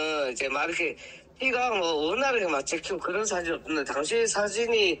거는 이제 막 이렇게 피가 뭐 원활하게 막 찍히고 그런 사진 없는데, 당시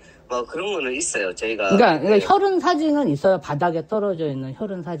사진이 뭐 그런 거는 있어요, 저희가. 그러니까 네. 혈흔 사진은 있어요? 바닥에 떨어져 있는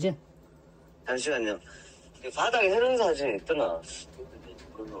혈흔 사진? 잠시만요. 바닥에 혈흔 사진이 있더나?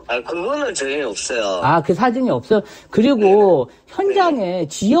 그거는 전혀 없어요. 그 사진이 없어요? 그리고 현장에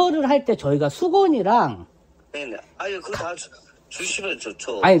지혈을 할 때 저희가 수건이랑 네네. 아니, 그거 다 주시면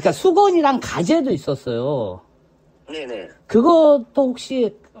좋죠. 아니, 그러니까 수건이랑 가재도 있었어요. 네네. 그것도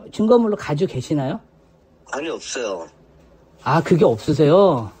혹시 증거물로 가지고 계시나요? 아니, 없어요. 그게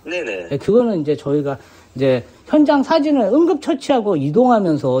없으세요? 네네. 네, 그거는 이제 저희가 이제 현장 사진을 응급처치하고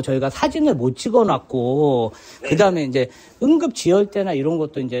이동하면서 저희가 사진을 못 찍어놨고, 네. 그 다음에 이제 응급지혈대나 이런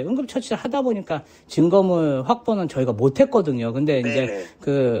것도 이제 응급처치를 하다 보니까 증거물 확보는 저희가 못 했거든요. 근데 네네.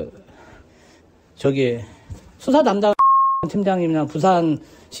 이제 수사 담당 팀장님이랑 부산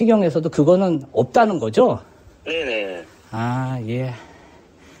시경에서도 그거는 없다는 거죠? 네네. 예.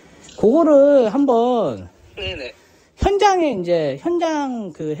 그거를 한번 네네. 현장에 이제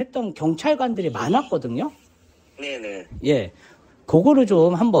현장 했던 경찰관들이 많았거든요. 네네. 예. 그거를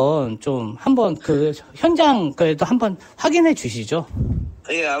좀 한번 그 현장 그래도 한번 확인해 주시죠.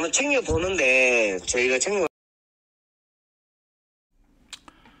 예, 아마 챙겨보는데 저희가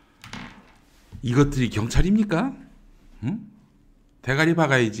이것들이 경찰입니까? 응? 대가리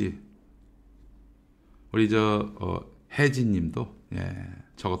박아야지. 우리 혜진님도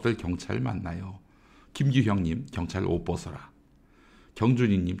저것들 경찰 맞나요? 김규형님 경찰 옷 벗어라.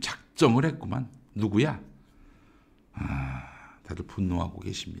 경준이님 작정을 했구만. 누구야? 다들 분노하고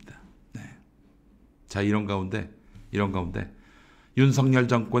계십니다. 네. 자, 이런 가운데 윤석열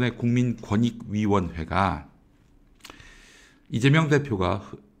정권의 국민권익위원회가 이재명 대표가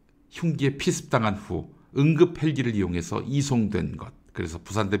흉기에 피습당한 후 응급 헬기를 이용해서 이송된 것, 그래서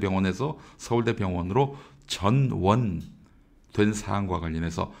부산대병원에서 서울대병원으로 전원된 사안과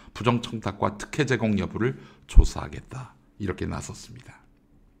관련해서 부정청탁과 특혜 제공 여부를 조사하겠다, 이렇게 나섰습니다.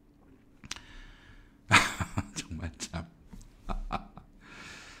 정말 참.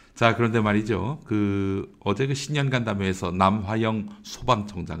 자, 그런데 말이죠. 어제 신년간담회에서 남화영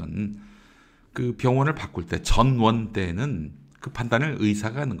소방청장은 그 병원을 바꿀 때 전원 때는 그 판단을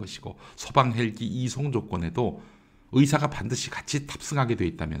의사가 하는 것이고 소방 헬기 이송 조건에도 의사가 반드시 같이 탑승하게 돼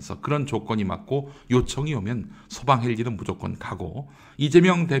있다면서 그런 조건이 맞고 요청이 오면 소방 헬기는 무조건 가고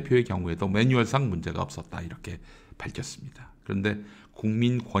이재명 대표의 경우에도 매뉴얼상 문제가 없었다 이렇게 밝혔습니다. 그런데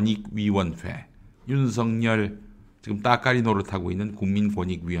국민권익위원회 윤석열 지금 따까리 노릇하고 있는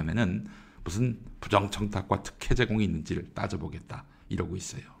국민권익위원회는 무슨 부정청탁과 특혜 제공이 있는지를 따져보겠다 이러고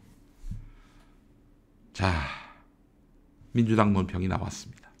있어요. 자, 민주당 논평이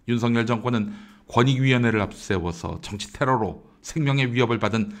나왔습니다. 윤석열 정권은 권익위원회를 앞세워서 정치 테러로 생명의 위협을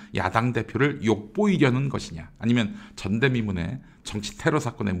받은 야당 대표를 욕보이려는 것이냐 아니면 전대미문의 정치 테러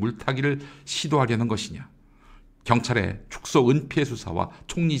사건의 물타기를 시도하려는 것이냐 경찰의 축소 은폐 수사와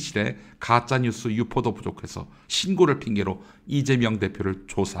총리실의 가짜뉴스 유포도 부족해서 신고를 핑계로 이재명 대표를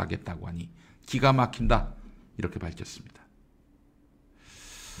조사하겠다고 하니 기가 막힌다 이렇게 밝혔습니다.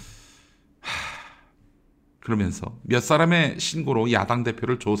 그러면서 몇 사람의 신고로 야당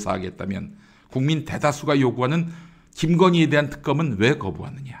대표를 조사하겠다면 국민 대다수가 요구하는 김건희에 대한 특검은 왜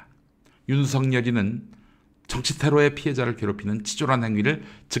거부하느냐. 윤석열이는 정치 테러의 피해자를 괴롭히는 치졸한 행위를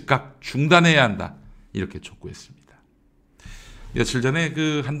즉각 중단해야 한다. 이렇게 촉구했습니다. 며칠 전에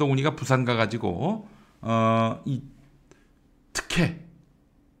그 한동훈이가 부산 가가지고 이 특혜,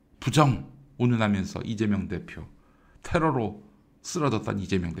 부정 운운하면서 이재명 대표, 테러로 쓰러졌던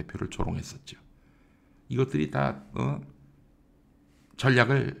이재명 대표를 조롱했었죠. 이것들이 다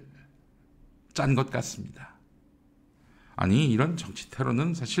전략을 짠 것 같습니다. 아니 이런 정치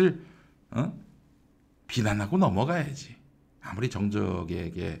테러는 사실 비난하고 넘어가야지. 아무리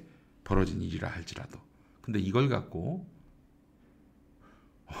정적에게 벌어진 일이라 할지라도. 근데 이걸 갖고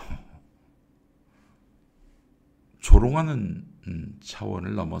조롱하는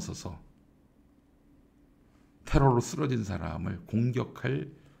차원을 넘어서서 테러로 쓰러진 사람을 공격할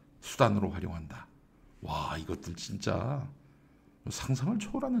수단으로 활용한다. 와, 이것들 진짜 상상을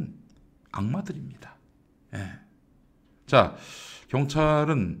초월하는 악마들입니다. 예. 자,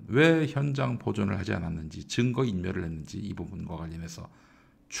 경찰은 왜 현장 보존을 하지 않았는지, 증거 인멸을 했는지 이 부분과 관련해서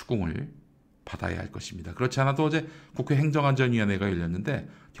추궁을 받아야 할 것입니다. 그렇지 않아도 어제 국회 행정안전위원회가 열렸는데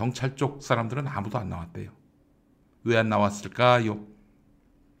경찰 쪽 사람들은 아무도 안 나왔대요. 왜 안 나왔을까요?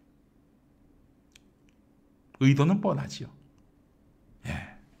 의도는 뻔하지요.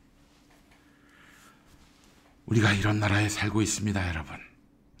 예. 우리가 이런 나라에 살고 있습니다, 여러분.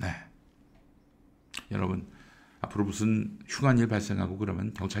 네. 여러분, 앞으로 무슨 흉한 일 발생하고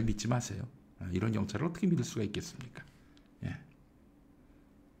그러면 경찰 믿지 마세요. 이런 경찰을 어떻게 믿을 수가 있겠습니까? 예.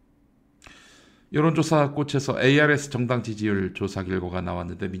 여론조사 꽃에서 ARS 정당 지지율 조사 결과가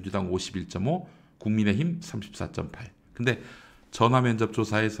나왔는데 민주당 51.5, 국민의힘 34.8. 근데 전화 면접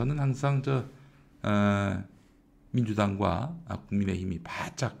조사에서는 항상 민주당과 국민의힘이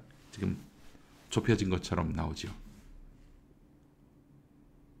바짝 지금 좁혀진 것처럼 나오죠.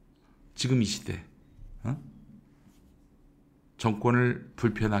 지금 이 시대, 정권을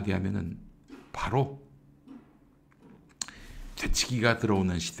불편하게 하면은 바로 되치기가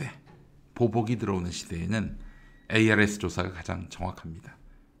들어오는 시대, 보복이 들어오는 시대에는 ARS 조사가 가장 정확합니다.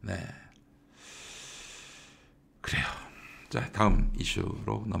 네, 그래요. 자, 다음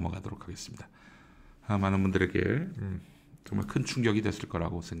이슈로 넘어가도록 하겠습니다. 많은 분들에게 정말 큰 충격이 됐을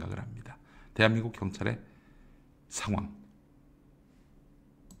거라고 생각을 합니다. 대한민국 경찰의 상황,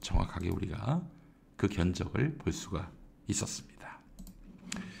 정확하게 우리가 그 견적을 볼 수가 있었습니다.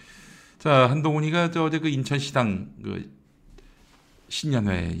 자, 한동훈이가 어제 그 인천시당 그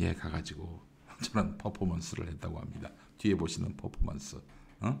신년회에 가가지고 저런 퍼포먼스를 했다고 합니다. 뒤에 보시는 퍼포먼스.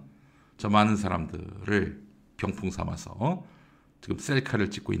 저 많은 사람들을 병풍 삼아서 지금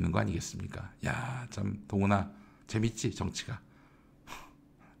셀카를 찍고 있는 거 아니겠습니까? 야, 참 동훈아 재밌지 정치가.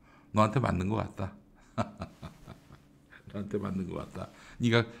 너한테 맞는 것 같다. 너한테 맞는 것 같다.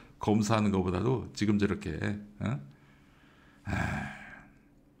 네가 검사하는 것보다도 지금 저렇게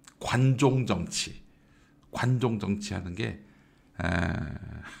관종 정치 하는 게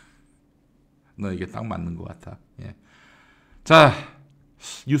너에게 딱 맞는 것 같아. 예. 자,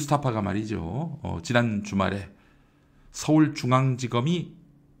 뉴스타파가 말이죠. 지난 주말에 서울중앙지검이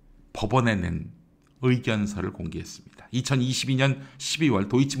법원에 낸 의견서를 공개했습니다. 2022년 12월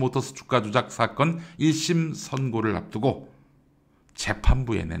도이치모터스 주가 조작 사건 1심 선고를 앞두고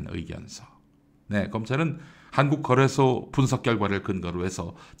재판부에 낸 의견서. 네, 검찰은 한국거래소 분석 결과를 근거로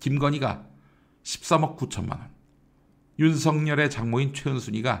해서 김건희가 13억 9천만 원, 윤석열의 장모인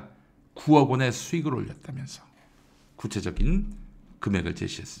최은순이가 9억 원의 수익을 올렸다면서 구체적인 금액을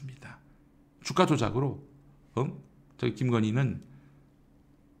제시했습니다. 주가 조작으로 저기 김건희는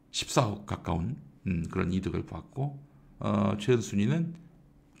 14억 가까운 그런 이득을 받고 최은순이는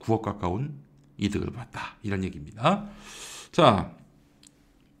 9억 가까운 이득을 봤다. 이런 얘기입니다. 자,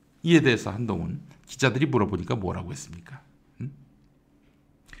 이에 대해서 한동훈 기자들이 물어보니까 뭐라고 했습니까?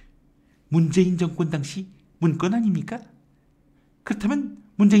 문재인 정권 당시 문건 아닙니까? 그렇다면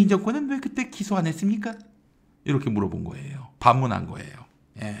문재인 정권은 왜 그때 기소 안 했습니까? 이렇게 물어본 거예요. 반문한 거예요.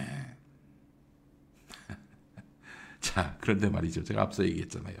 예. 자, 그런데 말이죠. 제가 앞서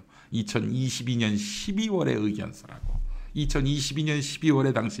얘기했잖아요. 2022년 12월의 의견서라고. 2022년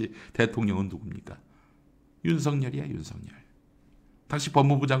 12월에 당시 대통령은 누굽니까? 윤석열이야, 윤석열. 당시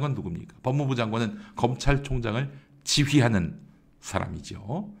법무부 장관 누굽니까? 법무부 장관은 검찰총장을 지휘하는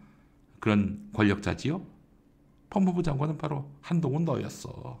사람이죠. 그런 권력자지요. 법무부 장관은 바로 한동훈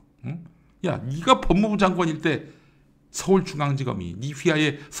너였어. 응? 야, 네가 법무부 장관일 때 서울중앙지검이, 네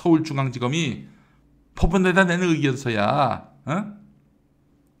휘하의 서울중앙지검이 법원에다 내는 의견서야. 어?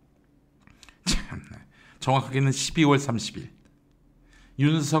 참, 정확하게는 12월 30일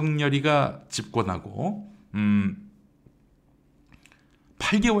윤석열이가 집권하고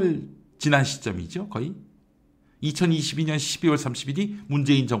 8개월 지난 시점이죠. 거의 2022년 12월 30일이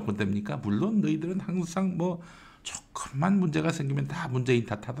문재인 정권 때입니까? 물론 너희들은 항상 뭐 조금만 문제가 생기면 다 문재인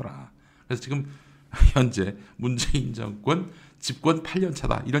탓하더라. 그래서 지금 현재 문재인 정권 집권 8년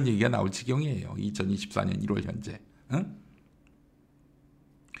차다. 이런 얘기가 나올 지경이에요. 2024년 1월 현재. 응?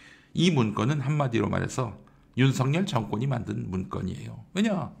 이 문건은 한마디로 말해서 윤석열 정권이 만든 문건이에요.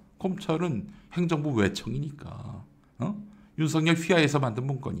 왜냐? 검찰은 행정부 외청이니까. 윤석열 휘하에서 만든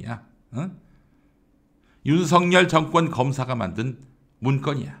문건이야. 윤석열 정권 검사가 만든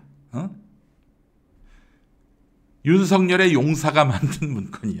문건이야. 윤석열의 용사가 만든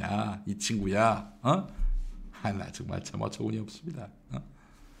문건이야. 이 친구야. 나 정말 참 어처구니 없습니다.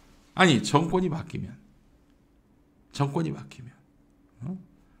 아니, 정권이 바뀌면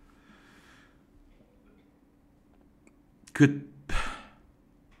그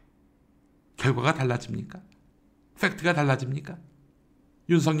결과가 달라집니까? 팩트가 달라집니까?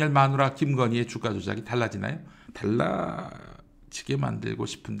 윤석열 마누라 김건희의 주가 조작이 달라지나요? 달라지게 만들고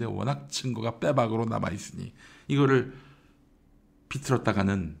싶은데 워낙 증거가 빼박으로 남아있으니 이거를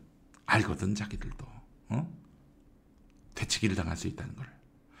비틀었다가는 알거든 자기들도. 되치기를 당할 수 있다는 걸.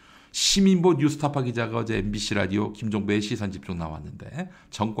 시민보 뉴스타파 기자가 어제 MBC 라디오 김종배의 시선집중 나왔는데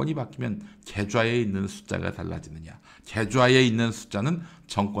정권이 바뀌면 계좌에 있는 숫자가 달라지느냐. 계좌에 있는 숫자는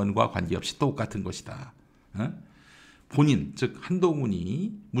정권과 관계없이 똑같은 것이다. 본인, 즉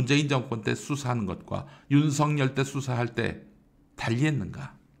한동훈이 문재인 정권 때 수사하는 것과 윤석열 때 수사할 때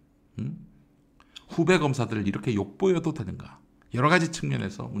달리했는가? 후배 검사들을 이렇게 욕보여도 되는가? 여러 가지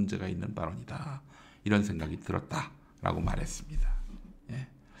측면에서 문제가 있는 발언이다. 이런 생각이 들었다라고 말했습니다. 예.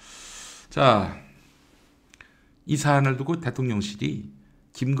 자, 이 사안을 두고 대통령실이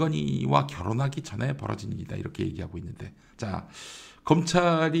김건희와 결혼하기 전에 벌어진 일이다 이렇게 얘기하고 있는데, 자,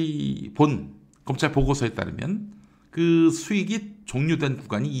 검찰이 본 검찰 보고서에 따르면 그 수익이 종료된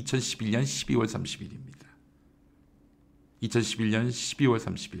구간이 2011년 12월 30일입니다. 2011년 12월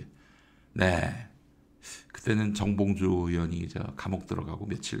 30일. 네. 그때는 정봉주 의원이 감옥 들어가고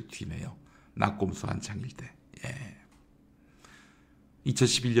며칠 뒤네요. 낙곰수 한창일 때. 예.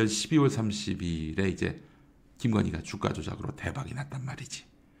 2011년 12월 30일에 이제 김건희가 주가 조작으로 대박이 났단 말이지.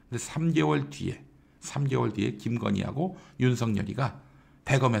 근데 3개월 뒤에 김건희하고 윤석열이가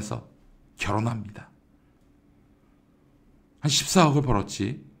대검에서 결혼합니다. 한 14억을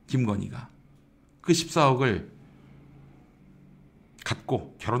벌었지, 김건희가. 그 14억을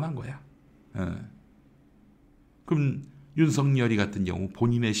갖고 결혼한 거야. 그럼 윤석열이 같은 경우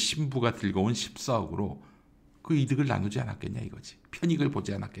본인의 신부가 들고 온 14억으로 그 이득을 나누지 않았겠냐 이거지. 편익을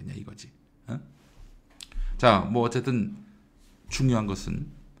보지 않았겠냐 이거지. 자, 뭐 어쨌든 중요한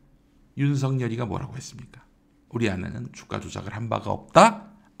것은 윤석열이가 뭐라고 했습니까? 우리 아내는 주가 조작을 한 바가 없다.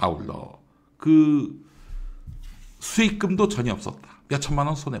 아울러 그 수익금도 전혀 없었다. 몇 천만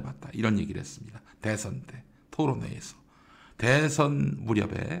원 손해봤다. 이런 얘기를 했습니다. 대선 때 토론회에서. 대선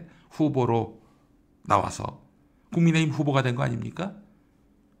무렵에 후보로 나와서 국민의힘 후보가 된 거 아닙니까?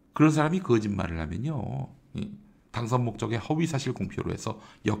 그런 사람이 거짓말을 하면요. 당선 목적의 허위사실 공표로 해서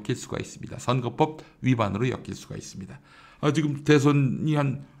엮일 수가 있습니다. 선거법 위반으로 엮일 수가 있습니다. 지금 대선이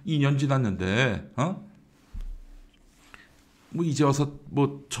한 2년 지났는데 뭐 이제 와서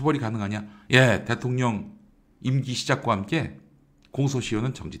뭐 처벌이 가능하냐? 예, 대통령 임기 시작과 함께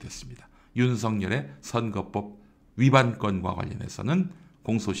공소시효는 정지됐습니다. 윤석열의 선거법 위반건과 관련해서는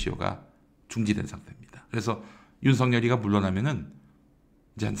공소시효가 중지된 상태입니다. 그래서 윤석열이가 물러나면은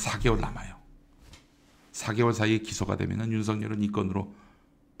이제 한 4개월 남아요. 4개월 사이에 기소가 되면은 윤석열은 이 건으로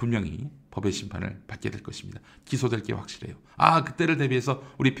분명히 법의 심판을 받게 될 것입니다. 기소될 게 확실해요. 그때를 대비해서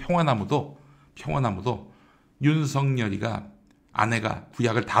우리 평화나무도 윤석열이가 아내가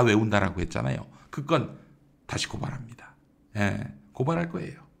구약을 다 외운다라고 했잖아요. 그 건 다시 고발합니다. 예, 고발할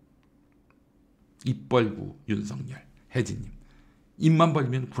거예요. 입 벌구 윤석열, 혜진님. 입만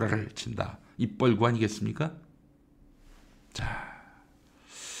벌리면 구라를 친다. 입 벌구 아니겠습니까?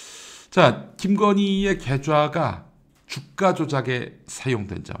 자, 김건희의 계좌가 주가 조작에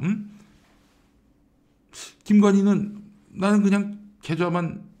사용된 점. 김건희는 나는 그냥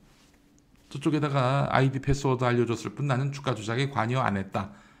계좌만 저쪽에다가 아이디 패스워드 알려줬을 뿐 나는 주가 조작에 관여 안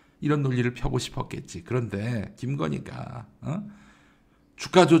했다. 이런 논리를 펴고 싶었겠지. 그런데 김건희가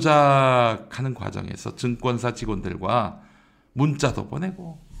주가 조작하는 과정에서 증권사 직원들과 문자도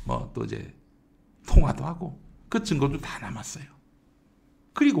보내고 뭐 또 이제 통화도 하고 그 증거도 다 남았어요.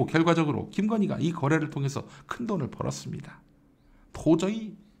 그리고 결과적으로 김건희가 이 거래를 통해서 큰 돈을 벌었습니다.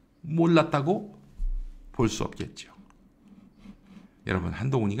 도저히 몰랐다고 볼 수 없겠죠. 여러분,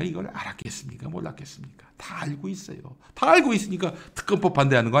 한동훈이가 이걸 알았겠습니까? 몰랐겠습니까? 다 알고 있어요. 다 알고 있으니까 특검법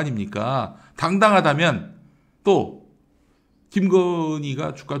반대하는 거 아닙니까? 당당하다면 또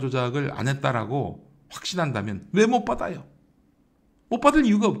김건희가 주가 조작을 안 했다라고 확신한다면 왜 못 받아요? 못 받을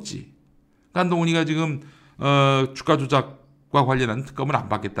이유가 없지. 한동훈이가 지금 주가 조작과 관련한 특검을 안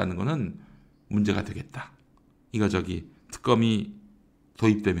받겠다는 거는 문제가 되겠다. 이거 특검이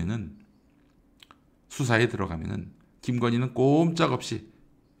도입되면은 수사에 들어가면은 김건희는 꼼짝없이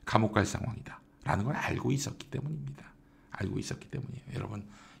감옥 갈 상황이다. 라는 걸 알고 있었기 때문입니다. 알고 있었기 때문이에요. 여러분,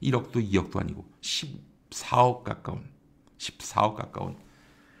 1억도 2억도 아니고 14억 가까운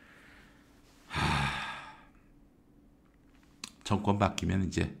정권 바뀌면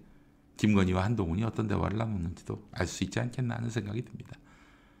이제 김건희와 한동훈이 어떤 대화를 나누는지도 알 수 있지 않겠나 하는 생각이 듭니다.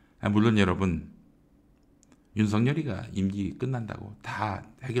 물론 여러분, 윤석열이가 임기 끝난다고 다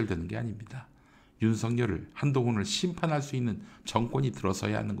해결되는 게 아닙니다. 윤석열을, 한동훈을 심판할 수 있는 정권이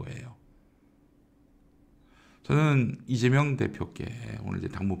들어서야 하는 거예요. 저는 이재명 대표께, 오늘 이제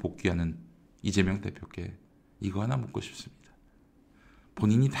당무 복귀하는 이재명 대표께 이거 하나 묻고 싶습니다.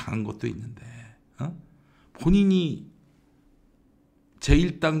 본인이 당한 것도 있는데, 본인이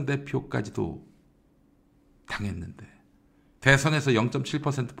제1당 대표까지도 당했는데, 대선에서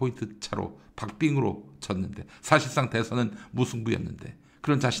 0.7%포인트 차로 박빙으로 졌는데, 사실상 대선은 무승부였는데,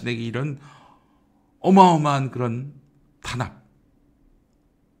 그런 자신에게 이런 어마어마한 그런 탄압,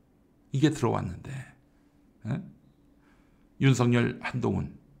 이게 들어왔는데, 윤석열,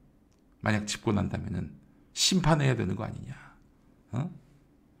 한동훈 만약 짚고 난다면은 심판해야 되는 거 아니냐?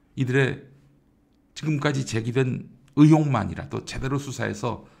 이들의 지금까지 제기된 의혹만이라도 제대로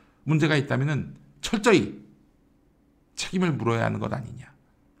수사해서 문제가 있다면은 철저히 책임을 물어야 하는 것 아니냐?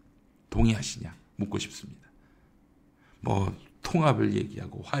 동의하시냐? 묻고 싶습니다. 뭐 통합을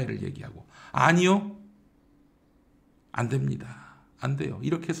얘기하고 화해를 얘기하고, 아니요, 안 됩니다. 안 돼요.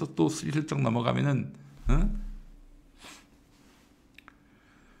 이렇게 해서 또 슬쩍 넘어가면은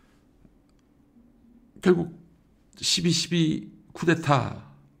결국 12.12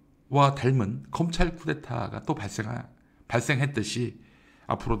 쿠데타와 닮은 검찰 쿠데타가 또 발생했듯이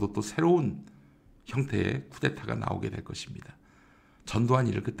앞으로도 또 새로운 형태의 쿠데타가 나오게 될 것입니다.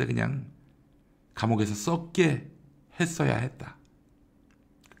 전두환이를 그때 그냥 감옥에서 썩게 했어야 했다.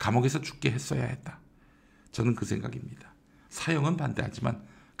 감옥에서 죽게 했어야 했다. 저는 그 생각입니다. 사형은 반대하지만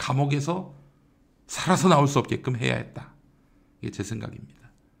감옥에서 살아서 나올 수 없게끔 해야 했다. 이게 제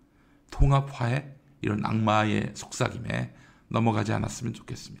생각입니다. 통합, 화해, 이런 악마의 속삭임에 넘어가지 않았으면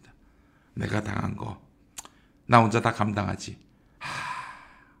좋겠습니다. 내가 당한 거 나 혼자 다 감당하지.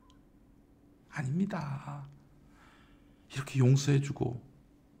 아닙니다. 이렇게 용서해주고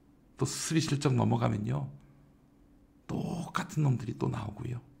또 스리슬쩍 넘어가면요, 똑같은 놈들이 또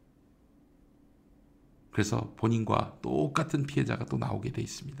나오고요. 그래서 본인과 똑같은 피해자가 또 나오게 돼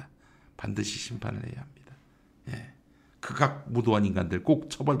있습니다. 반드시 심판을 해야 합니다. 예. 극악무도한 인간들 꼭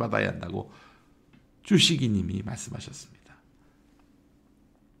처벌받아야 한다고 주식이님이 말씀하셨습니다.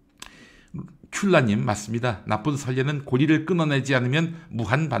 큐라님, 맞습니다. 나쁜 선례는 고리를 끊어내지 않으면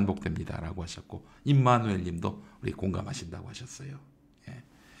무한 반복됩니다. 라고 하셨고, 임마누엘님도 우리 공감하신다고 하셨어요. 예.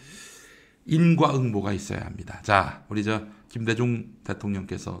 인과응보가 있어야 합니다. 자, 우리 김대중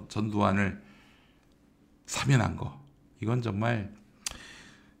대통령께서 전두환을 사면한 거, 이건 정말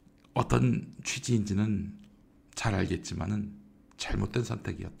어떤 취지인지는 잘 알겠지만은 잘못된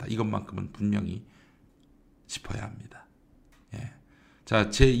선택이었다. 이것만큼은 분명히 짚어야 합니다. 예. 자,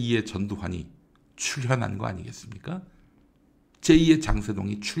 제2의 전두환이 출현한 거 아니겠습니까? 제2의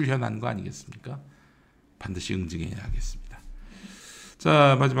장세동이 출현한 거 아니겠습니까? 반드시 응징해야 하겠습니다.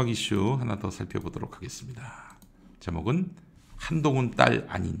 자, 마지막 이슈 하나 더 살펴보도록 하겠습니다. 제목은 한동훈 딸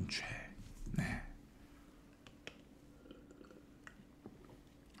아닌 죄. 네.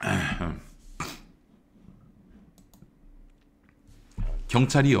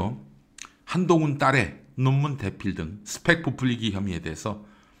 경찰이요, 한동훈 딸의 논문 대필 등 스펙 부풀리기 혐의에 대해서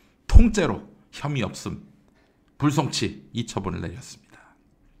통째로 혐의 없음, 불송치 이 처분을 내렸습니다.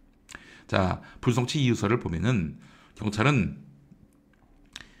 자, 불송치 이유서를 보면은 경찰은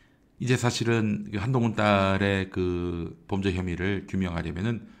이제 사실은 한동훈 딸의 그 범죄 혐의를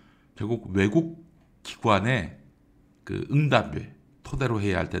규명하려면은 결국 외국 기관의 그 응답을 토대로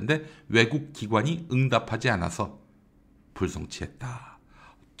해야 할 텐데 외국 기관이 응답하지 않아서 불송치했다.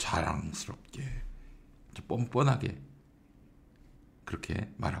 자랑스럽게, 뻔뻔하게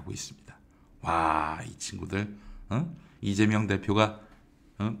그렇게 말하고 있습니다. 와, 이 친구들, 이재명 대표가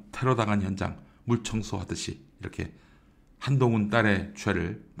테러당한 현장 물청소하듯이 이렇게 한동훈 딸의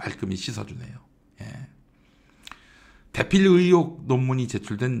죄를 말끔히 씻어주네요. 예. 대필 의혹 논문이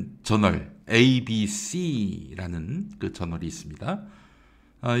제출된 저널 ABC라는 그 저널이 있습니다.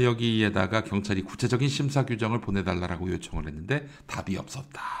 여기에다가 경찰이 구체적인 심사 규정을 보내달라고 요청을 했는데 답이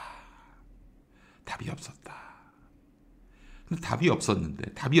없었다. 근데 답이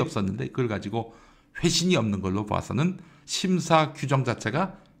없었는데 그걸 가지고 회신이 없는 걸로 봐서는 심사 규정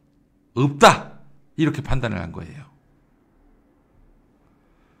자체가 없다, 이렇게 판단을 한 거예요.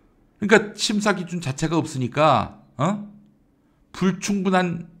 그러니까 심사 기준 자체가 없으니까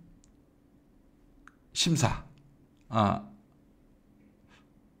불충분한 심사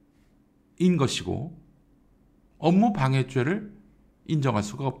인 것이고 업무 방해죄를 인정할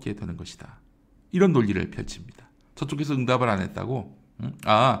수가 없게 되는 것이다. 이런 논리를 펼칩니다. 저쪽에서 응답을 안 했다고?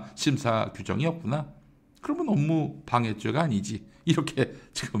 심사 규정이 없구나. 그러면 업무 방해죄가 아니지. 이렇게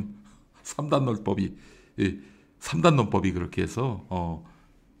지금 3단 논법이 그렇게 해서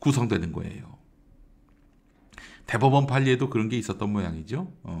구성되는 거예요. 대법원 판례에도 그런 게 있었던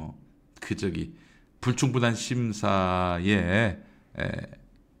모양이죠. 불충분한 심사에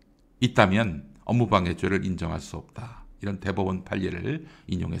있다면 업무방해죄를 인정할 수 없다. 이런 대법원 판례를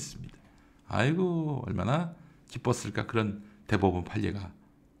인용했습니다. 아이고, 얼마나 기뻤을까, 그런 대법원 판례가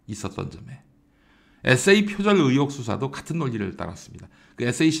있었던 점에. 에세이 표절 의혹 수사도 같은 논리를 따랐습니다. 그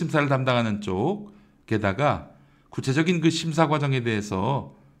에세이 심사를 담당하는 쪽에다가 구체적인 그 심사 과정에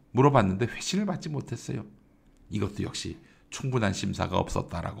대해서 물어봤는데 회신을 받지 못했어요. 이것도 역시 충분한 심사가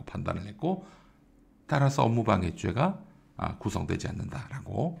없었다라고 판단을 했고, 따라서 업무방해죄가 구성되지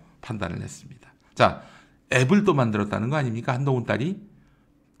않는다라고 판단을 했습니다. 자, 앱을 또 만들었다는 거 아닙니까, 한동훈 딸이?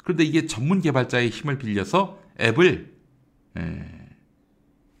 그런데 이게 전문 개발자의 힘을 빌려서 앱을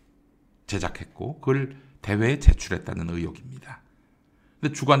제작했고 그걸 대회에 제출했다는 의혹입니다.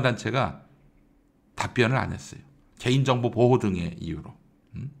 근데 주관단체가 답변을 안 했어요. 개인정보 보호 등의 이유로.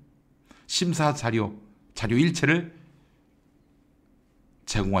 심사 자료 일체를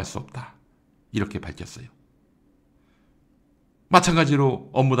제공할 수 없다, 이렇게 밝혔어요.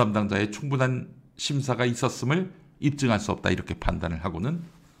 마찬가지로 업무 담당자의 충분한 심사가 있었음을 입증할 수 없다, 이렇게 판단을 하고는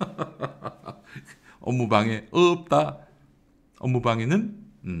업무방해 없다,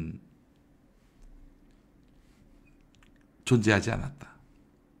 업무방해는 존재하지 않았다,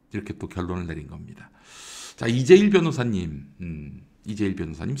 이렇게 또 결론을 내린 겁니다. 자, 이재일 변호사님,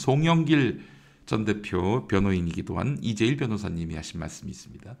 송영길 전 대표 변호인이기도 한 이재일 변호사님이 하신 말씀이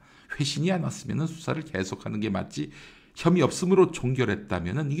있습니다. 회신이 안 왔으면 수사를 계속하는 게 맞지, 혐의 없음으로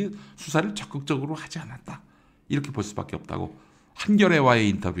종결했다면 이게 수사를 적극적으로 하지 않았다, 이렇게 볼 수밖에 없다고 한겨레와의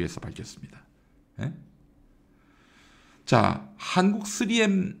인터뷰에서 밝혔습니다. 예? 자, 한국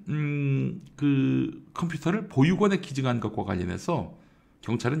 3M 그 컴퓨터를 보육원에 기증한 것과 관련해서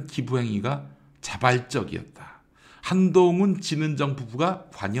경찰은 기부 행위가 자발적이었다, 한동훈 진은정 부부가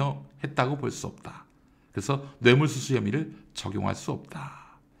관여했다고 볼 수 없다, 그래서 뇌물수수 혐의를 적용할 수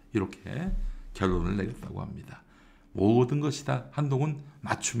없다, 이렇게 결론을 내렸다고 합니다. 모든 것이 다 한동훈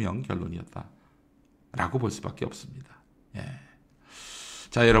맞춤형 결론이었다라고 볼 수밖에 없습니다. 예.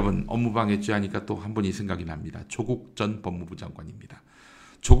 자, 여러분, 업무방해죄 하니까 또 한 분이 생각이 납니다. 조국 전 법무부 장관입니다.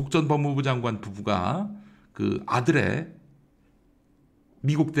 조국 전 법무부 장관 부부가 그 아들의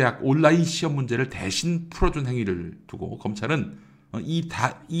미국 대학 온라인 시험 문제를 대신 풀어준 행위를 두고 검찰은 이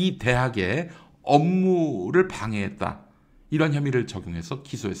대학의 업무를 방해했다, 이런 혐의를 적용해서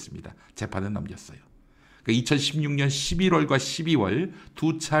기소했습니다. 재판에 넘겼어요. 2016년 11월과 12월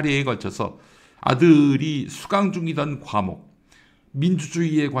두 차례에 걸쳐서 아들이 수강 중이던 과목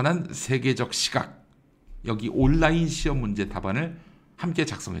민주주의에 관한 세계적 시각, 여기 온라인 시험 문제 답안을 함께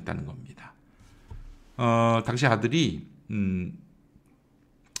작성했다는 겁니다. 당시 아들이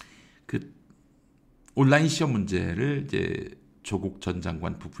그 온라인 시험 문제를 이제 조국 전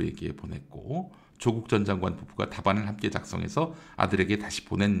장관 부부에게 보냈고, 조국 전 장관 부부가 답안을 함께 작성해서 아들에게 다시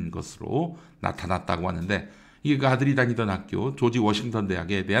보낸 것으로 나타났다고 하는데, 이게 그 아들이 다니던 학교 조지 워싱턴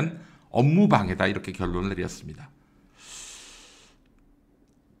대학에 대한 업무 방해다, 이렇게 결론을 내렸습니다.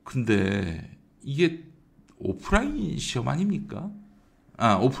 근데 이게 오프라인 시험 아닙니까?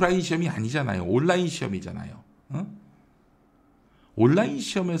 오프라인 시험이 아니잖아요. 온라인 시험이잖아요. 온라인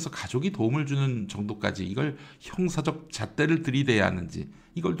시험에서 가족이 도움을 주는 정도까지 이걸 형사적 잣대를 들이대야 하는지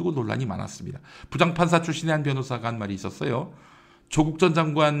이걸 두고 논란이 많았습니다. 부장판사 출신의 한 변호사가 한 말이 있었어요. 조국 전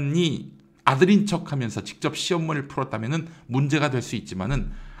장관이 아들인 척하면서 직접 시험문을 풀었다면 문제가 될 수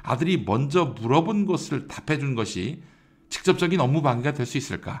있지만은 아들이 먼저 물어본 것을 답해준 것이 직접적인 업무 방해가 될 수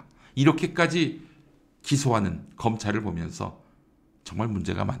있을까? 이렇게까지 기소하는 검찰을 보면서 정말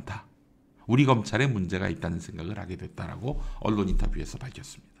문제가 많다. 우리 검찰에 문제가 있다는 생각을 하게 됐다라고 언론 인터뷰에서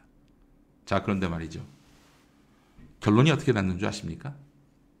밝혔습니다. 자, 그런데 말이죠. 결론이 어떻게 났는 줄 아십니까?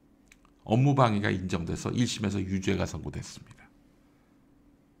 업무방해가 인정돼서 1심에서 유죄가 선고됐습니다.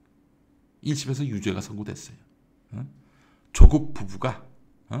 1심에서 유죄가 선고됐어요. 조국 부부가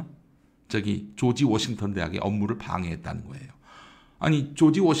저기 조지 워싱턴 대학의 업무를 방해했다는 거예요. 아니,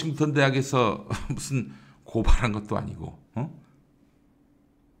 조지 워싱턴 대학에서 무슨 고발한 것도 아니고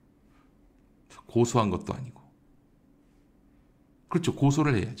고소한 것도 아니고. 그렇죠.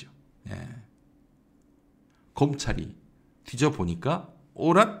 고소를 해야죠. 예. 검찰이 뒤져보니까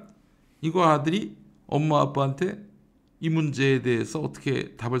오랏 이거 아들이 엄마 아빠한테 이 문제에 대해서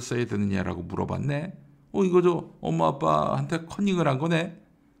어떻게 답을 써야 되느냐라고 물어봤네. 이거 저 엄마 아빠한테 커닝을 한 거네.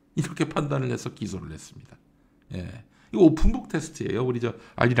 이렇게 판단을 해서 기소를 했습니다. 예. 이거 오픈북 테스트예요. 우리 저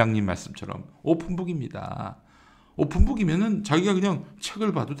알리랑님 말씀처럼 오픈북입니다. 오픈북이면은 자기가 그냥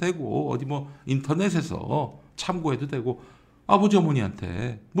책을 봐도 되고 어디 뭐 인터넷에서 참고해도 되고 아버지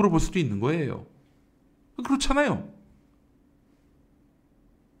어머니한테 물어볼 수도 있는 거예요. 그렇잖아요.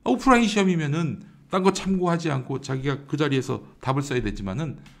 오프라인 시험이면은 딴 거 참고하지 않고 자기가 그 자리에서 답을 써야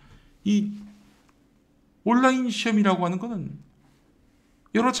되지만은 이 온라인 시험이라고 하는 거는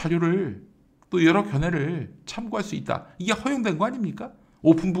여러 자료를 또 여러 견해를 참고할 수 있다. 이게 허용된 거 아닙니까?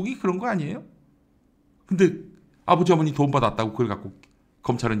 오픈북이 그런 거 아니에요? 근데 아버지 어머니 돈 받았다고 그걸 갖고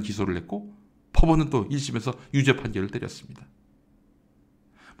검찰은 기소를 했고 법원은 또 1심에서 유죄 판결을 때렸습니다.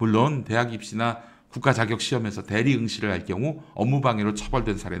 물론 대학 입시나 국가 자격 시험에서 대리 응시를 할 경우 업무방해로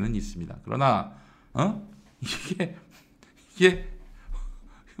처벌된 사례는 있습니다. 그러나 이게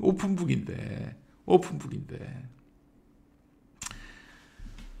오픈북인데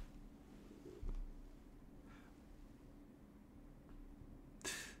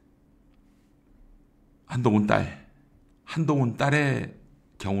한동훈 딸의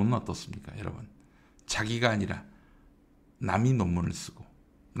경우는 어떻습니까, 여러분? 자기가 아니라 남이 논문을 쓰고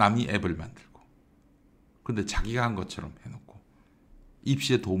남이 앱을 만들고 그런데 자기가 한 것처럼 해놓고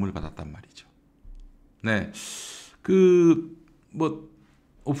입시에 도움을 받았단 말이죠. 네, 뭐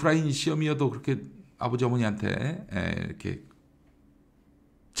오프라인 시험이어도 그렇게 아버지 어머니한테 이렇게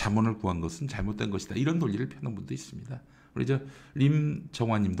자문을 구한 것은 잘못된 것이다. 이런 논리를 펴는 분도 있습니다. 우리 저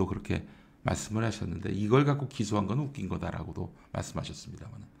림정화님도 그렇게 말씀을 하셨는데 이걸 갖고 기소한 건 웃긴 거다라고도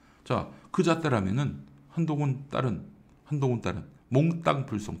말씀하셨습니다만, 자, 그 잣대라면은 한동훈 딸은 몽땅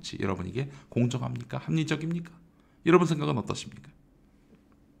불송치. 여러분 이게 공정합니까? 합리적입니까? 여러분 생각은 어떠십니까?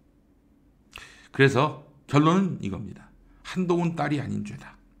 그래서 결론은 이겁니다. 한동훈 딸이 아닌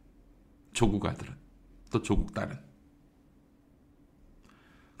죄다. 조국 아들은 또 조국 딸은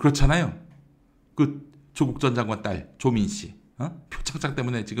그렇잖아요. 그 조국 전 장관 딸 조민 씨 표창장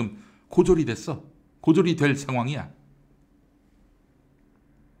때문에 지금 고졸이 됐어. 고졸이 될 상황이야.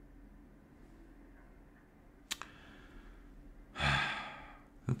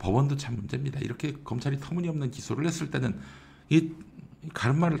 법원도 참 문제입니다. 이렇게 검찰이 터무니없는 기소를 했을 때는 이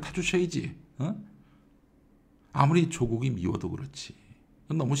가름말을 타주셔야지. 아무리 조국이 미워도 그렇지.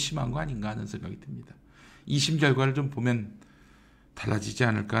 너무 심한 거 아닌가 하는 생각이 듭니다. 2심 결과를 좀 보면 달라지지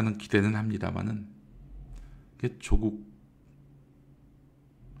않을까 하는 기대는 합니다만은 조국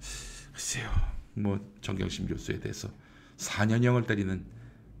글쎄요. 뭐 정경심 교수에 대해서 4년형을 때리는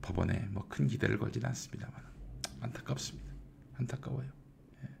법원에 뭐 큰 기대를 걸지는 않습니다만 안타깝습니다. 안타까워요.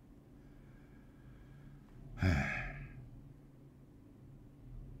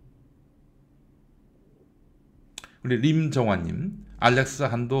 우리 림정환님, 알렉스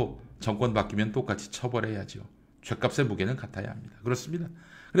한도 정권 바뀌면 똑같이 처벌해야죠. 죗값의 무게는 같아야 합니다. 그렇습니다.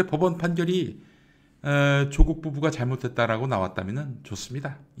 근데 법원 판결이 조국 부부가 잘못했다라고 나왔다면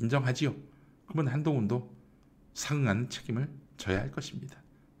좋습니다. 인정하지요. 그러면 한동훈도 상응하는 책임을 져야 할 것입니다.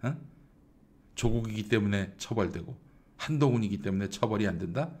 조국이기 때문에 처벌되고 한동훈이기 때문에 처벌이 안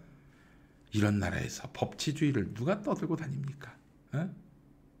된다? 이런 나라에서 법치주의를 누가 떠들고 다닙니까? 참,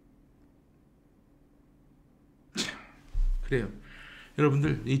 그래요.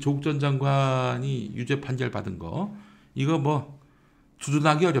 여러분들 이 조국 전 장관이 유죄 판결 받은 거 이거 뭐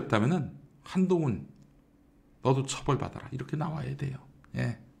두둔하기 어렵다면은 한동훈 너도 처벌받아라 이렇게 나와야 돼요.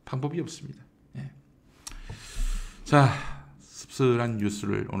 예, 방법이 없습니다. 예. 자, 씁쓸한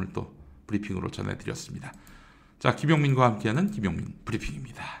뉴스를 오늘 또 브리핑으로 전해드렸습니다. 자, 김용민과 함께하는 김용민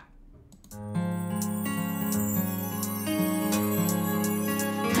브리핑입니다.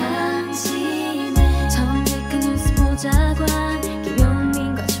 당신의 정직한 뉴스 보좌관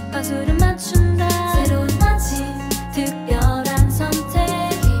김용민과 주파수를 맞춘다. 새로운 아침 특별한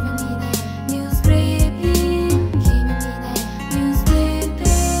선택 김용민의 뉴스 브리핑. 김용민의 뉴스 브리핑.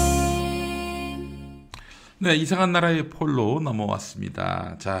 네, 이상한 나라의 폴로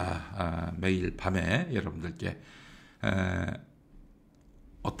넘어왔습니다. 자, 매일 밤에 여러분들께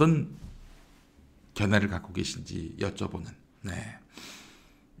어떤 견해를 갖고 계신지 여쭤보는, 네,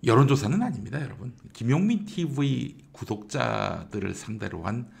 여론조사는 아닙니다, 여러분. 김용민 TV 구독자들을 상대로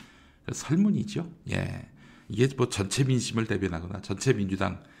한 설문이죠. 예, 이게 뭐 전체 민심을 대변하거나 전체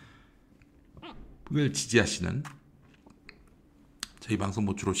민주당을 지지하시는, 저희 방송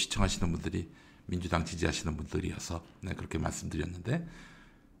뭐 주로 시청하시는 분들이 민주당 지지하시는 분들이어서 네, 그렇게 말씀드렸는데,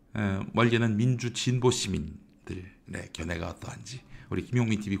 멀게는 민주 진보 시민들의 견해가 어떠한지 우리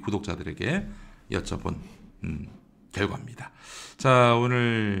김용민 TV 구독자들에게 여쭤본 결과입니다. 자,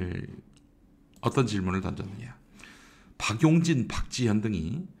 오늘 어떤 질문을 던졌느냐. 박용진, 박지현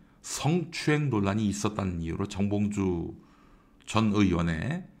등이 성추행 논란이 있었다는 이유로 정봉주 전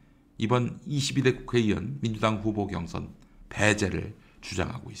의원의 이번 22대 국회의원 민주당 후보 경선 배제를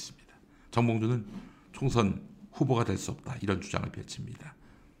주장하고 있습니다. 정봉주는 총선 후보가 될 수 없다, 이런 주장을 펼칩니다.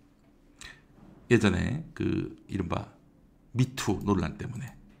 예전에 그 이른바 미투 논란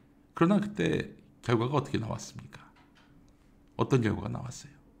때문에. 그러나 그때 결과가 어떻게 나왔습니까? 어떤 결과가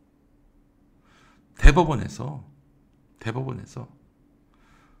나왔어요? 대법원에서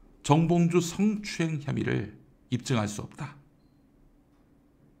정봉주 성추행 혐의를 입증할 수 없다,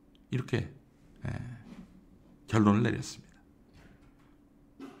 이렇게 결론을 내렸습니다.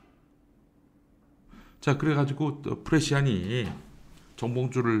 자, 그래가지고 또 프레시안이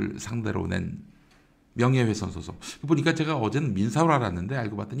정봉주를 상대로 낸 명예훼손 소송, 보니까 제가 어제는 민사로 알았는데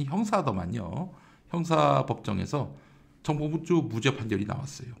알고 봤더니 형사더만요. 형사법정에서 정봉주 무죄 판결이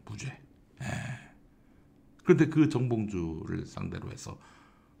나왔어요. 무죄. 그런데 그 정봉주를 상대로 해서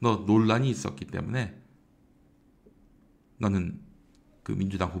너 논란이 있었기 때문에 너는 그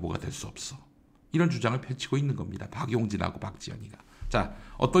민주당 후보가 될 수 없어, 이런 주장을 펼치고 있는 겁니다. 박용진하고 박지현이가. 자,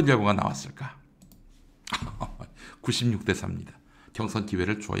 어떤 결과가 나왔을까? 96대 4입니다. 경선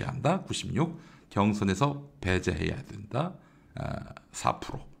기회를 줘야 한다. 96. 경선에서 배제해야 된다.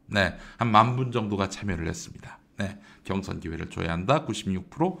 4%. 네, 한 10,000분 정도가 참여를 했습니다. 네, 경선 기회를 줘야 한다.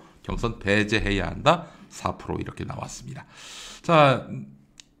 96%. 경선 배제해야 한다. 4% 이렇게 나왔습니다. 자,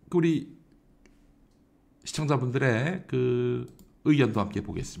 우리 시청자분들의 그 의견도 함께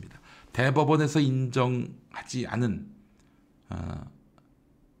보겠습니다. 대법원에서 인정하지 않은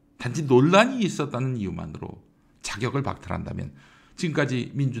단지 논란이 있었다는 이유만으로 자격을 박탈한다면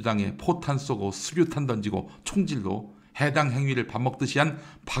지금까지 민주당에 포탄 쏘고 수류탄 던지고 총질로 해당 행위를 밥 먹듯이 한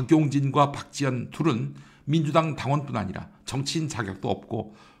박용진과 박지현 둘은 민주당 당원뿐 아니라 정치인 자격도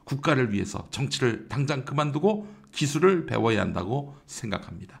없고 국가를 위해서 정치를 당장 그만두고 기술을 배워야 한다고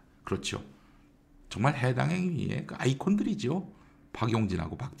생각합니다. 그렇죠. 정말 해당 행위의 그 아이콘들이죠.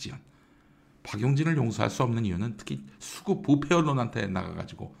 박용진하고 박지현. 박용진을 용서할 수 없는 이유는 특히 수구 부패 언론한테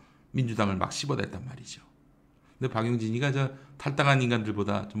나가가지고 민주당을 막 씹어댔단 말이죠. 근데 박용진이가 저 탈당한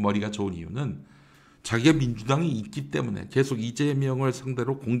인간들보다 좀 머리가 좋은 이유는 자기가 민주당이 있기 때문에, 계속 이재명을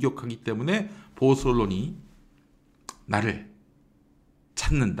상대로 공격하기 때문에 보수 언론이 나를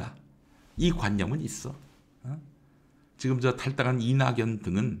찾는다, 이 관념은 있어. 지금 저 탈당한 이낙연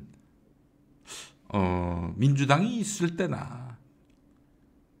등은 민주당이 있을 때나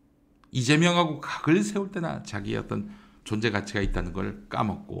이재명하고 각을 세울 때나 자기의 어떤 존재 가치가 있다는 걸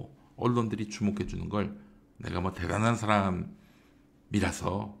까먹고 언론들이 주목해 주는 걸 내가 뭐 대단한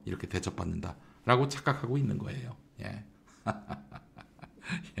사람이라서 이렇게 대접받는다라고 착각하고 있는 거예요. 예.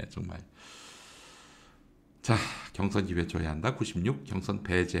 예, 정말. 자, 경선 기회 줘야 한다. 96. 경선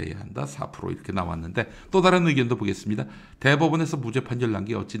배제해야 한다. 4% 이렇게 나왔는데 또 다른 의견도 보겠습니다. 대법원에서 무죄 판결 난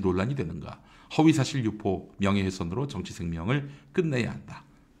게 어찌 논란이 되는가. 허위사실 유포, 명예훼손으로 정치 생명을 끝내야 한다.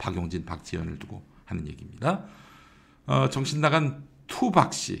 박용진, 박지현을 두고 하는 얘기입니다. 정신 나간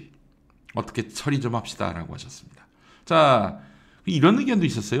투박씨 어떻게 처리 좀 합시다라고 하셨습니다. 자, 이런 의견도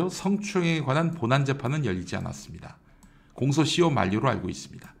있었어요. 성추행에 관한 본안 재판은 열리지 않았습니다. 공소시효 만료로 알고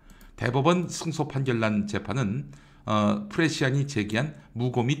있습니다. 대법원 승소 판결 난 재판은 프레시안이 제기한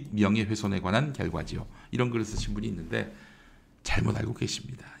무고 및 명예훼손에 관한 결과지요. 이런 글을 쓰신 분이 있는데 잘못 알고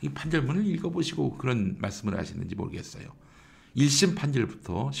계십니다. 이 판결문을 읽어보시고 그런 말씀을 하시는지 모르겠어요. 1심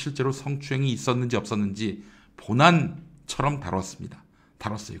판결부터 실제로 성추행이 있었는지 없었는지 본안처럼 다뤘습니다.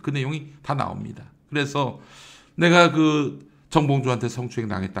 다뤘어요. 그 내용이 다 나옵니다. 그래서 내가 그 정봉주한테 성추행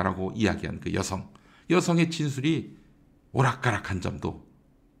당했다라고 이야기한 그 여성의 진술이 오락가락한 점도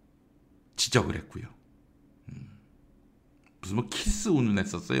지적을 했고요. 무슨 뭐 키스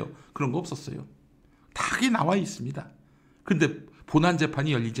운운했었어요. 그런 거 없었어요. 다 그게 나와 있습니다. 근데 본안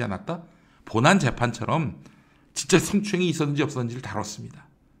재판이 열리지 않았다? 본안 재판처럼 진짜 성추행이 있었는지 없었는지를 다뤘습니다.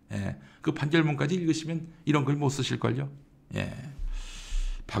 예, 그 판결문까지 읽으시면 이런 글 못 쓰실걸요. 예.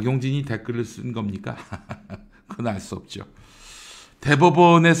 박용진이 댓글을 쓴 겁니까? 그건 알 수 없죠.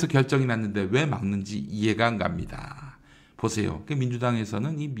 대법원에서 결정이 났는데 왜 막는지 이해가 안 갑니다. 보세요. 그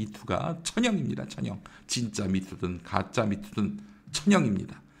민주당에서는 이 미투가 천형입니다. 천형. 진짜 미투든 가짜 미투든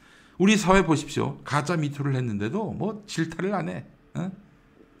천형입니다. 우리 사회 보십시오. 가짜 미투를 했는데도 뭐 질타를 안 해.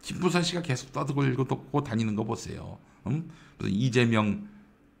 김부선 씨가 계속 떠들고 다니는 거 보세요. 이재명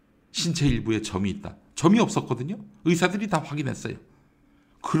신체 일부에 점이 있다. 점이 없었거든요. 의사들이 다 확인했어요.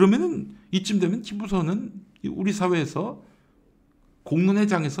 그러면은 이쯤 되면 김부선은 우리 사회에서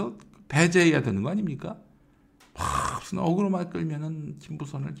공론회장에서 배제해야 되는 거 아닙니까? 무슨 어그로만 끌면은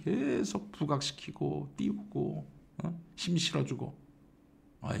김부선을 계속 부각시키고 띄우고 힘 실어주고.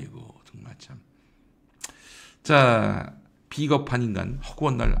 아이고 정말 참. 자, 비겁한 인간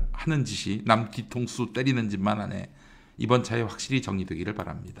허구한 날 하는 짓이 남 뒤통수 때리는 짓만 하네. 이번 차에 확실히 정리되기를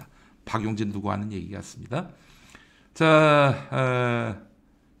바랍니다. 박용진 누구 하는 얘기 같습니다. 자,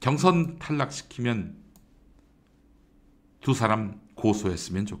 경선 탈락시키면 두 사람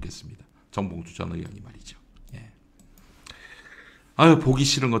고소했으면 좋겠습니다. 정봉주 전 의원이 말이죠. 예. 아유, 보기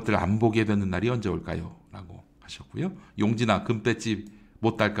싫은 것들 안 보게 되는 날이 언제 올까요? 라고 하셨고요. 용진아, 금배지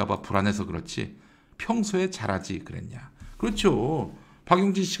못 달까봐 불안해서 그렇지 평소에 잘하지 그랬냐. 그렇죠.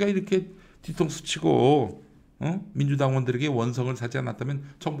 박용진 씨가 이렇게 뒤통수 치고 민주당원들에게 원성을 사지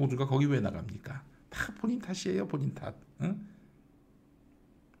않았다면 정봉주가 거기 왜 나갑니까? 다 본인 탓이에요. 본인 탓.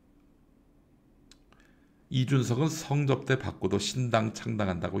 이준석은 성접대 받고도 신당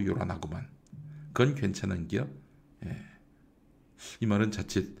창당한다고 요란하구만. 그건 괜찮은겨? 예. 이 말은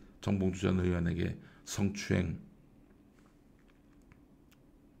자칫 정봉주 전 의원에게 성추행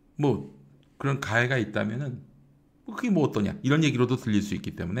뭐 그런 가해가 있다면은 그게 뭐 어떠냐 이런 얘기로도 들릴 수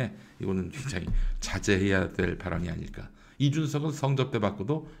있기 때문에 이거는 굉장히 자제해야 될 발언이 아닐까. 이준석은 성접대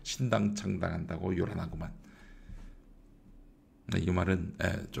받고도 신당 창당한다고 요란하구만. 이 말은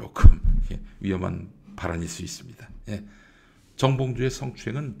조금 위험한 발언일 수 있습니다. 예. 정봉주의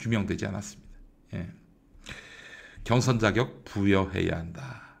성추행은 규명되지 않았습니다. 예. 경선 자격 부여해야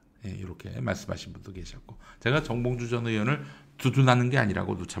한다. 예, 이렇게 말씀하신 분도 계셨고, 제가 정봉주 전 의원을 두둔하는 게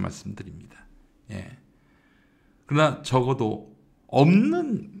아니라고 누차 말씀드립니다. 예. 그러나 적어도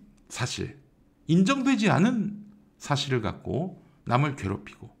없는 사실, 인정되지 않은 사실을 갖고 남을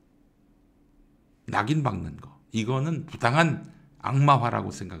괴롭히고 낙인 박는 거, 이거는 부당한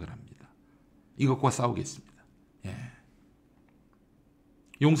악마화라고 생각을 합니다. 이것과 싸우겠습니다. 예.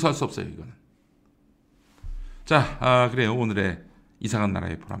 용서할 수 없어요, 이거는. 자, 그래요. 오늘의 이상한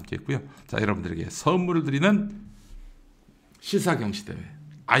나라의 포럼 함께 했고요. 자, 여러분들에게 선물을 드리는 시사경시대회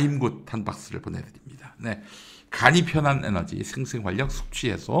아임굿 한 박스를 보내드립니다. 네. 간이 편한 에너지, 생생활력,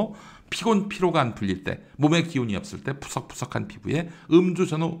 숙취해소, 피곤, 피로가 안 풀릴 때, 몸에 기운이 없을 때 푸석푸석한 피부에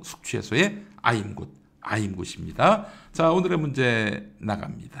음주전후 숙취해소의 아임굿입니다. 자, 오늘의 문제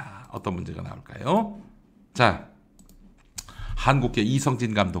나갑니다. 어떤 문제가 나올까요? 자, 한국계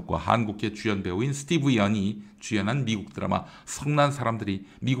이성진 감독과 한국계 주연 배우인 스티브 연이 주연한 미국 드라마 성난 사람들이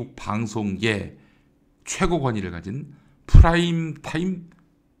미국 방송계 최고 권위를 가진 프라임 타임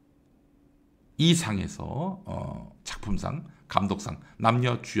이상에서 작품상, 감독상,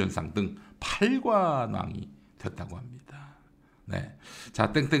 남녀 주연상 등 8관왕이 됐다고 합니다. 네.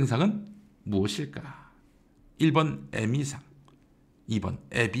 자, 땡땡상은 무엇일까? 1번 에미상, 2번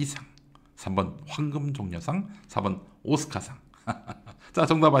에비상, 3번 황금종려상, 4번 오스카상. 자,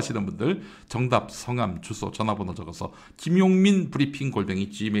 정답 아시는 분들 정답, 성함, 주소, 전화번호 적어서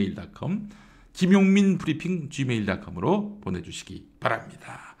김용민브리핑@gmail.com 김용민브리핑@gmail.com으로 보내주시기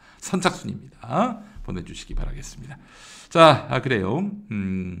바랍니다. 선착순입니다. 보내주시기 바라겠습니다. 자, 그래요.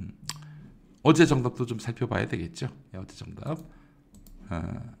 어제 정답도 좀 살펴봐야 되겠죠. 어제 정답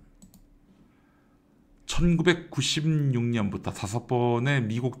 1996년부터 5번의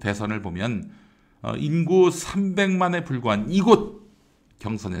미국 대선을 보면 인구 300만에 불과한 이곳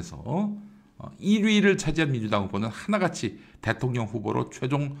경선에서 1위를 차지한 민주당 후보는 하나같이 대통령 후보로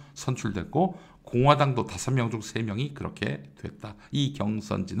최종 선출됐고 공화당도 5명 중 3명이 그렇게 됐다. 이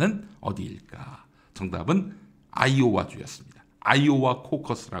경선지는 어디일까? 정답은 아이오와주였습니다. 아이오와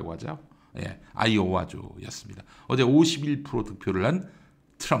코커스라고 하죠. 예, 아이오와주였습니다. 어제 51% 득표를 한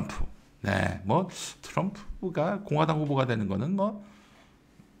트럼프. 네, 뭐 트럼프가 공화당 후보가 되는 거는 뭐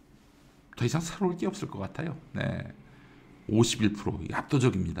더 이상 새로울 게 없을 것 같아요. 네. 51%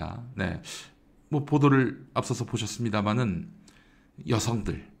 압도적입니다. 네. 뭐 보도를 앞서서 보셨습니다만은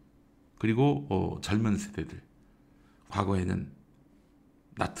여성들 그리고 젊은 세대들 과거에는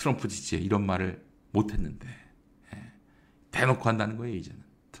나 트럼프 지지해 이런 말을 못했는데 대놓고 한다는 거예요. 이제는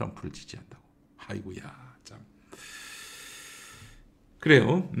트럼프를 지지한다고. 아이고야 참.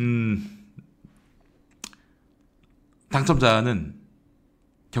 그래요. 당첨자는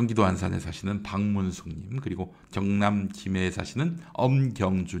경기도 안산에 사시는 박문숙님 그리고 경남 김해에 사시는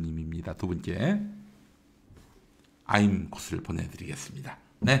엄경주님입니다. 두 분께 아임코스를 보내드리겠습니다.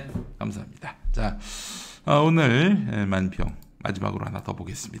 네, 감사합니다. 자, 오늘 만평 마지막으로 하나 더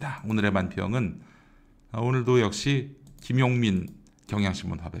보겠습니다. 오늘의 만평은 오늘도 역시 김용민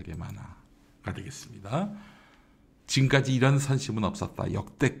경향신문 화백의 만화가 되겠습니다. 지금까지 이런 선심은 없었다.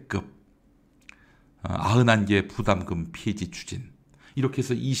 역대급 91개 부담금 폐지 추진. 이렇게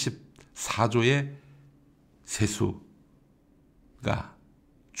해서 24조의 세수가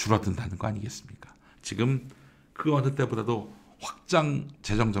줄어든다는 거 아니겠습니까? 지금 그 어느 때보다도 확장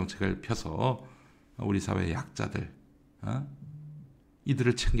재정 정책을 펴서 우리 사회의 약자들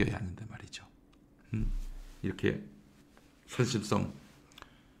이들을 챙겨야 하는데 말이죠. 이렇게 선심성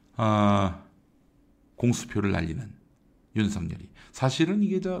공수표를 날리는 윤석열이 사실은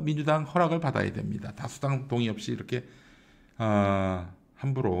이게 민주당 허락을 받아야 됩니다. 다수당 동의 없이 이렇게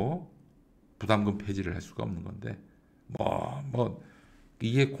함부로 부담금 폐지를 할 수가 없는 건데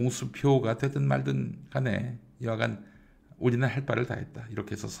이게 공수표가 되든 말든 간에 여하간 우리는 할 바를 다 했다.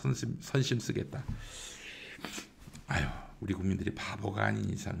 이렇게 해서 선심 쓰겠다. 아유, 우리 국민들이 바보가 아닌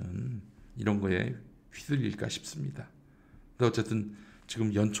이상은 이런 거에 휘둘릴까 싶습니다. 근데 어쨌든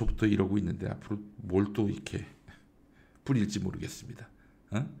지금 연초부터 이러고 있는데 앞으로 뭘 또 이렇게 뿌릴지 모르겠습니다.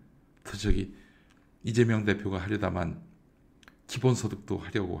 또 저기 이재명 대표가 하려다만 기본소득도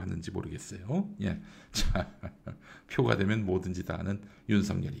하려고 하는지 모르겠어요. 예, 자, 표가 되면 뭐든지 다 하는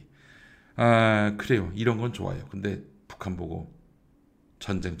윤석열이. 그래요. 이런 건 좋아요. 근데 북한 보고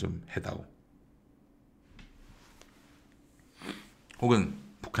전쟁 좀 해다오. 혹은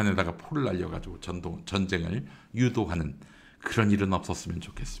북한에다가 포를 날려가지고 전쟁을 유도하는 그런 일은 없었으면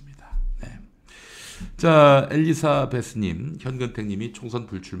좋겠습니다. 네. 자, 엘리사베스님, 현근택님이 총선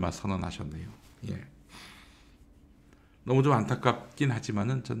불출마 선언하셨네요. 예. 너무 좀 안타깝긴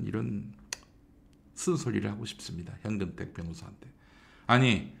하지만은 전 이런 쓴소리를 하고 싶습니다. 현근택 변호사한테.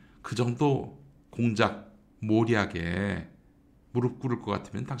 아니, 그 정도 공작, 모략에 무릎 꿇을 것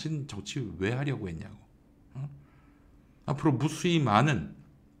같으면 당신 정치 왜 하려고 했냐고. 앞으로 무수히 많은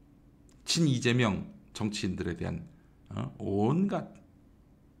친 이재명 정치인들에 대한 온갖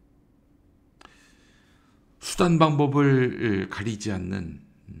수단 방법을 가리지 않는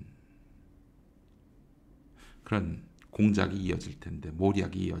그런 공작이 이어질 텐데,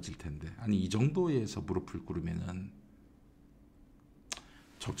 모략이 이어질 텐데, 아니 이 정도에서 무릎을 꿇으면은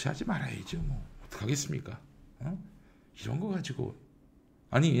정치하지 말아야죠. 뭐 어떡하겠습니까? 이런 거 가지고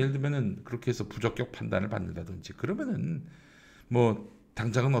아니 예를 들면은 그렇게 해서 부적격 판단을 받는다든지 그러면은 뭐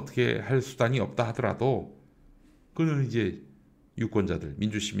당장은 어떻게 할 수단이 없다 하더라도 그는 이제 유권자들,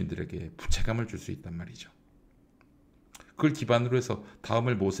 민주시민들에게 부채감을 줄 수 있단 말이죠. 그걸 기반으로 해서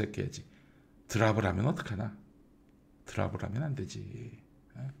다음을 모색해야지. 드랍을 하면 어떡하나? 드랍을 하면 안 되지.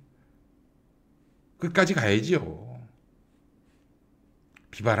 끝까지 가야지요.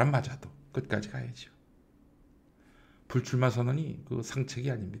 비바람 맞아도 끝까지 가야죠. 불출마 선언이 그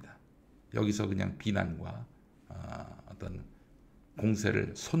상책이 아닙니다. 여기서 그냥 비난과 어떤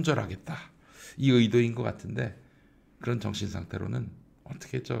공세를 손절하겠다. 이 의도인 것 같은데 그런 정신 상태로는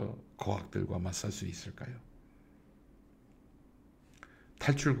어떻게 저 거학들과 맞설 수 있을까요?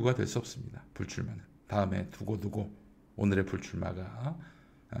 탈출구가 될 수 없습니다. 불출마는. 다음에 두고 오늘의 불출마가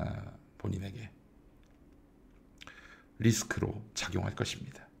본인에게 리스크로 작용할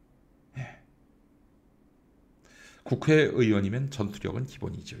것입니다. 예. 국회의원이면 전투력은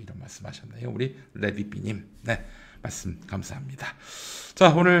기본이죠. 이런 말씀하셨네요. 우리 레디비님. 네, 말씀 감사합니다.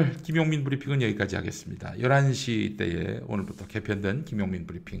 자, 오늘 김용민 브리핑은 여기까지 하겠습니다. 11시 때에 오늘부터 개편된 김용민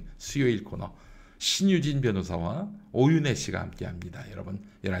브리핑 수요일 코너 신유진 변호사와 오윤혜 씨가 함께합니다. 여러분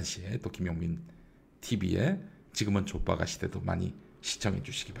 11시에 또 김용민 TV에 지금은 족바가 시대도 많이 시청해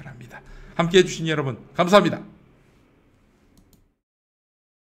주시기 바랍니다. 함께해 주신 여러분 감사합니다.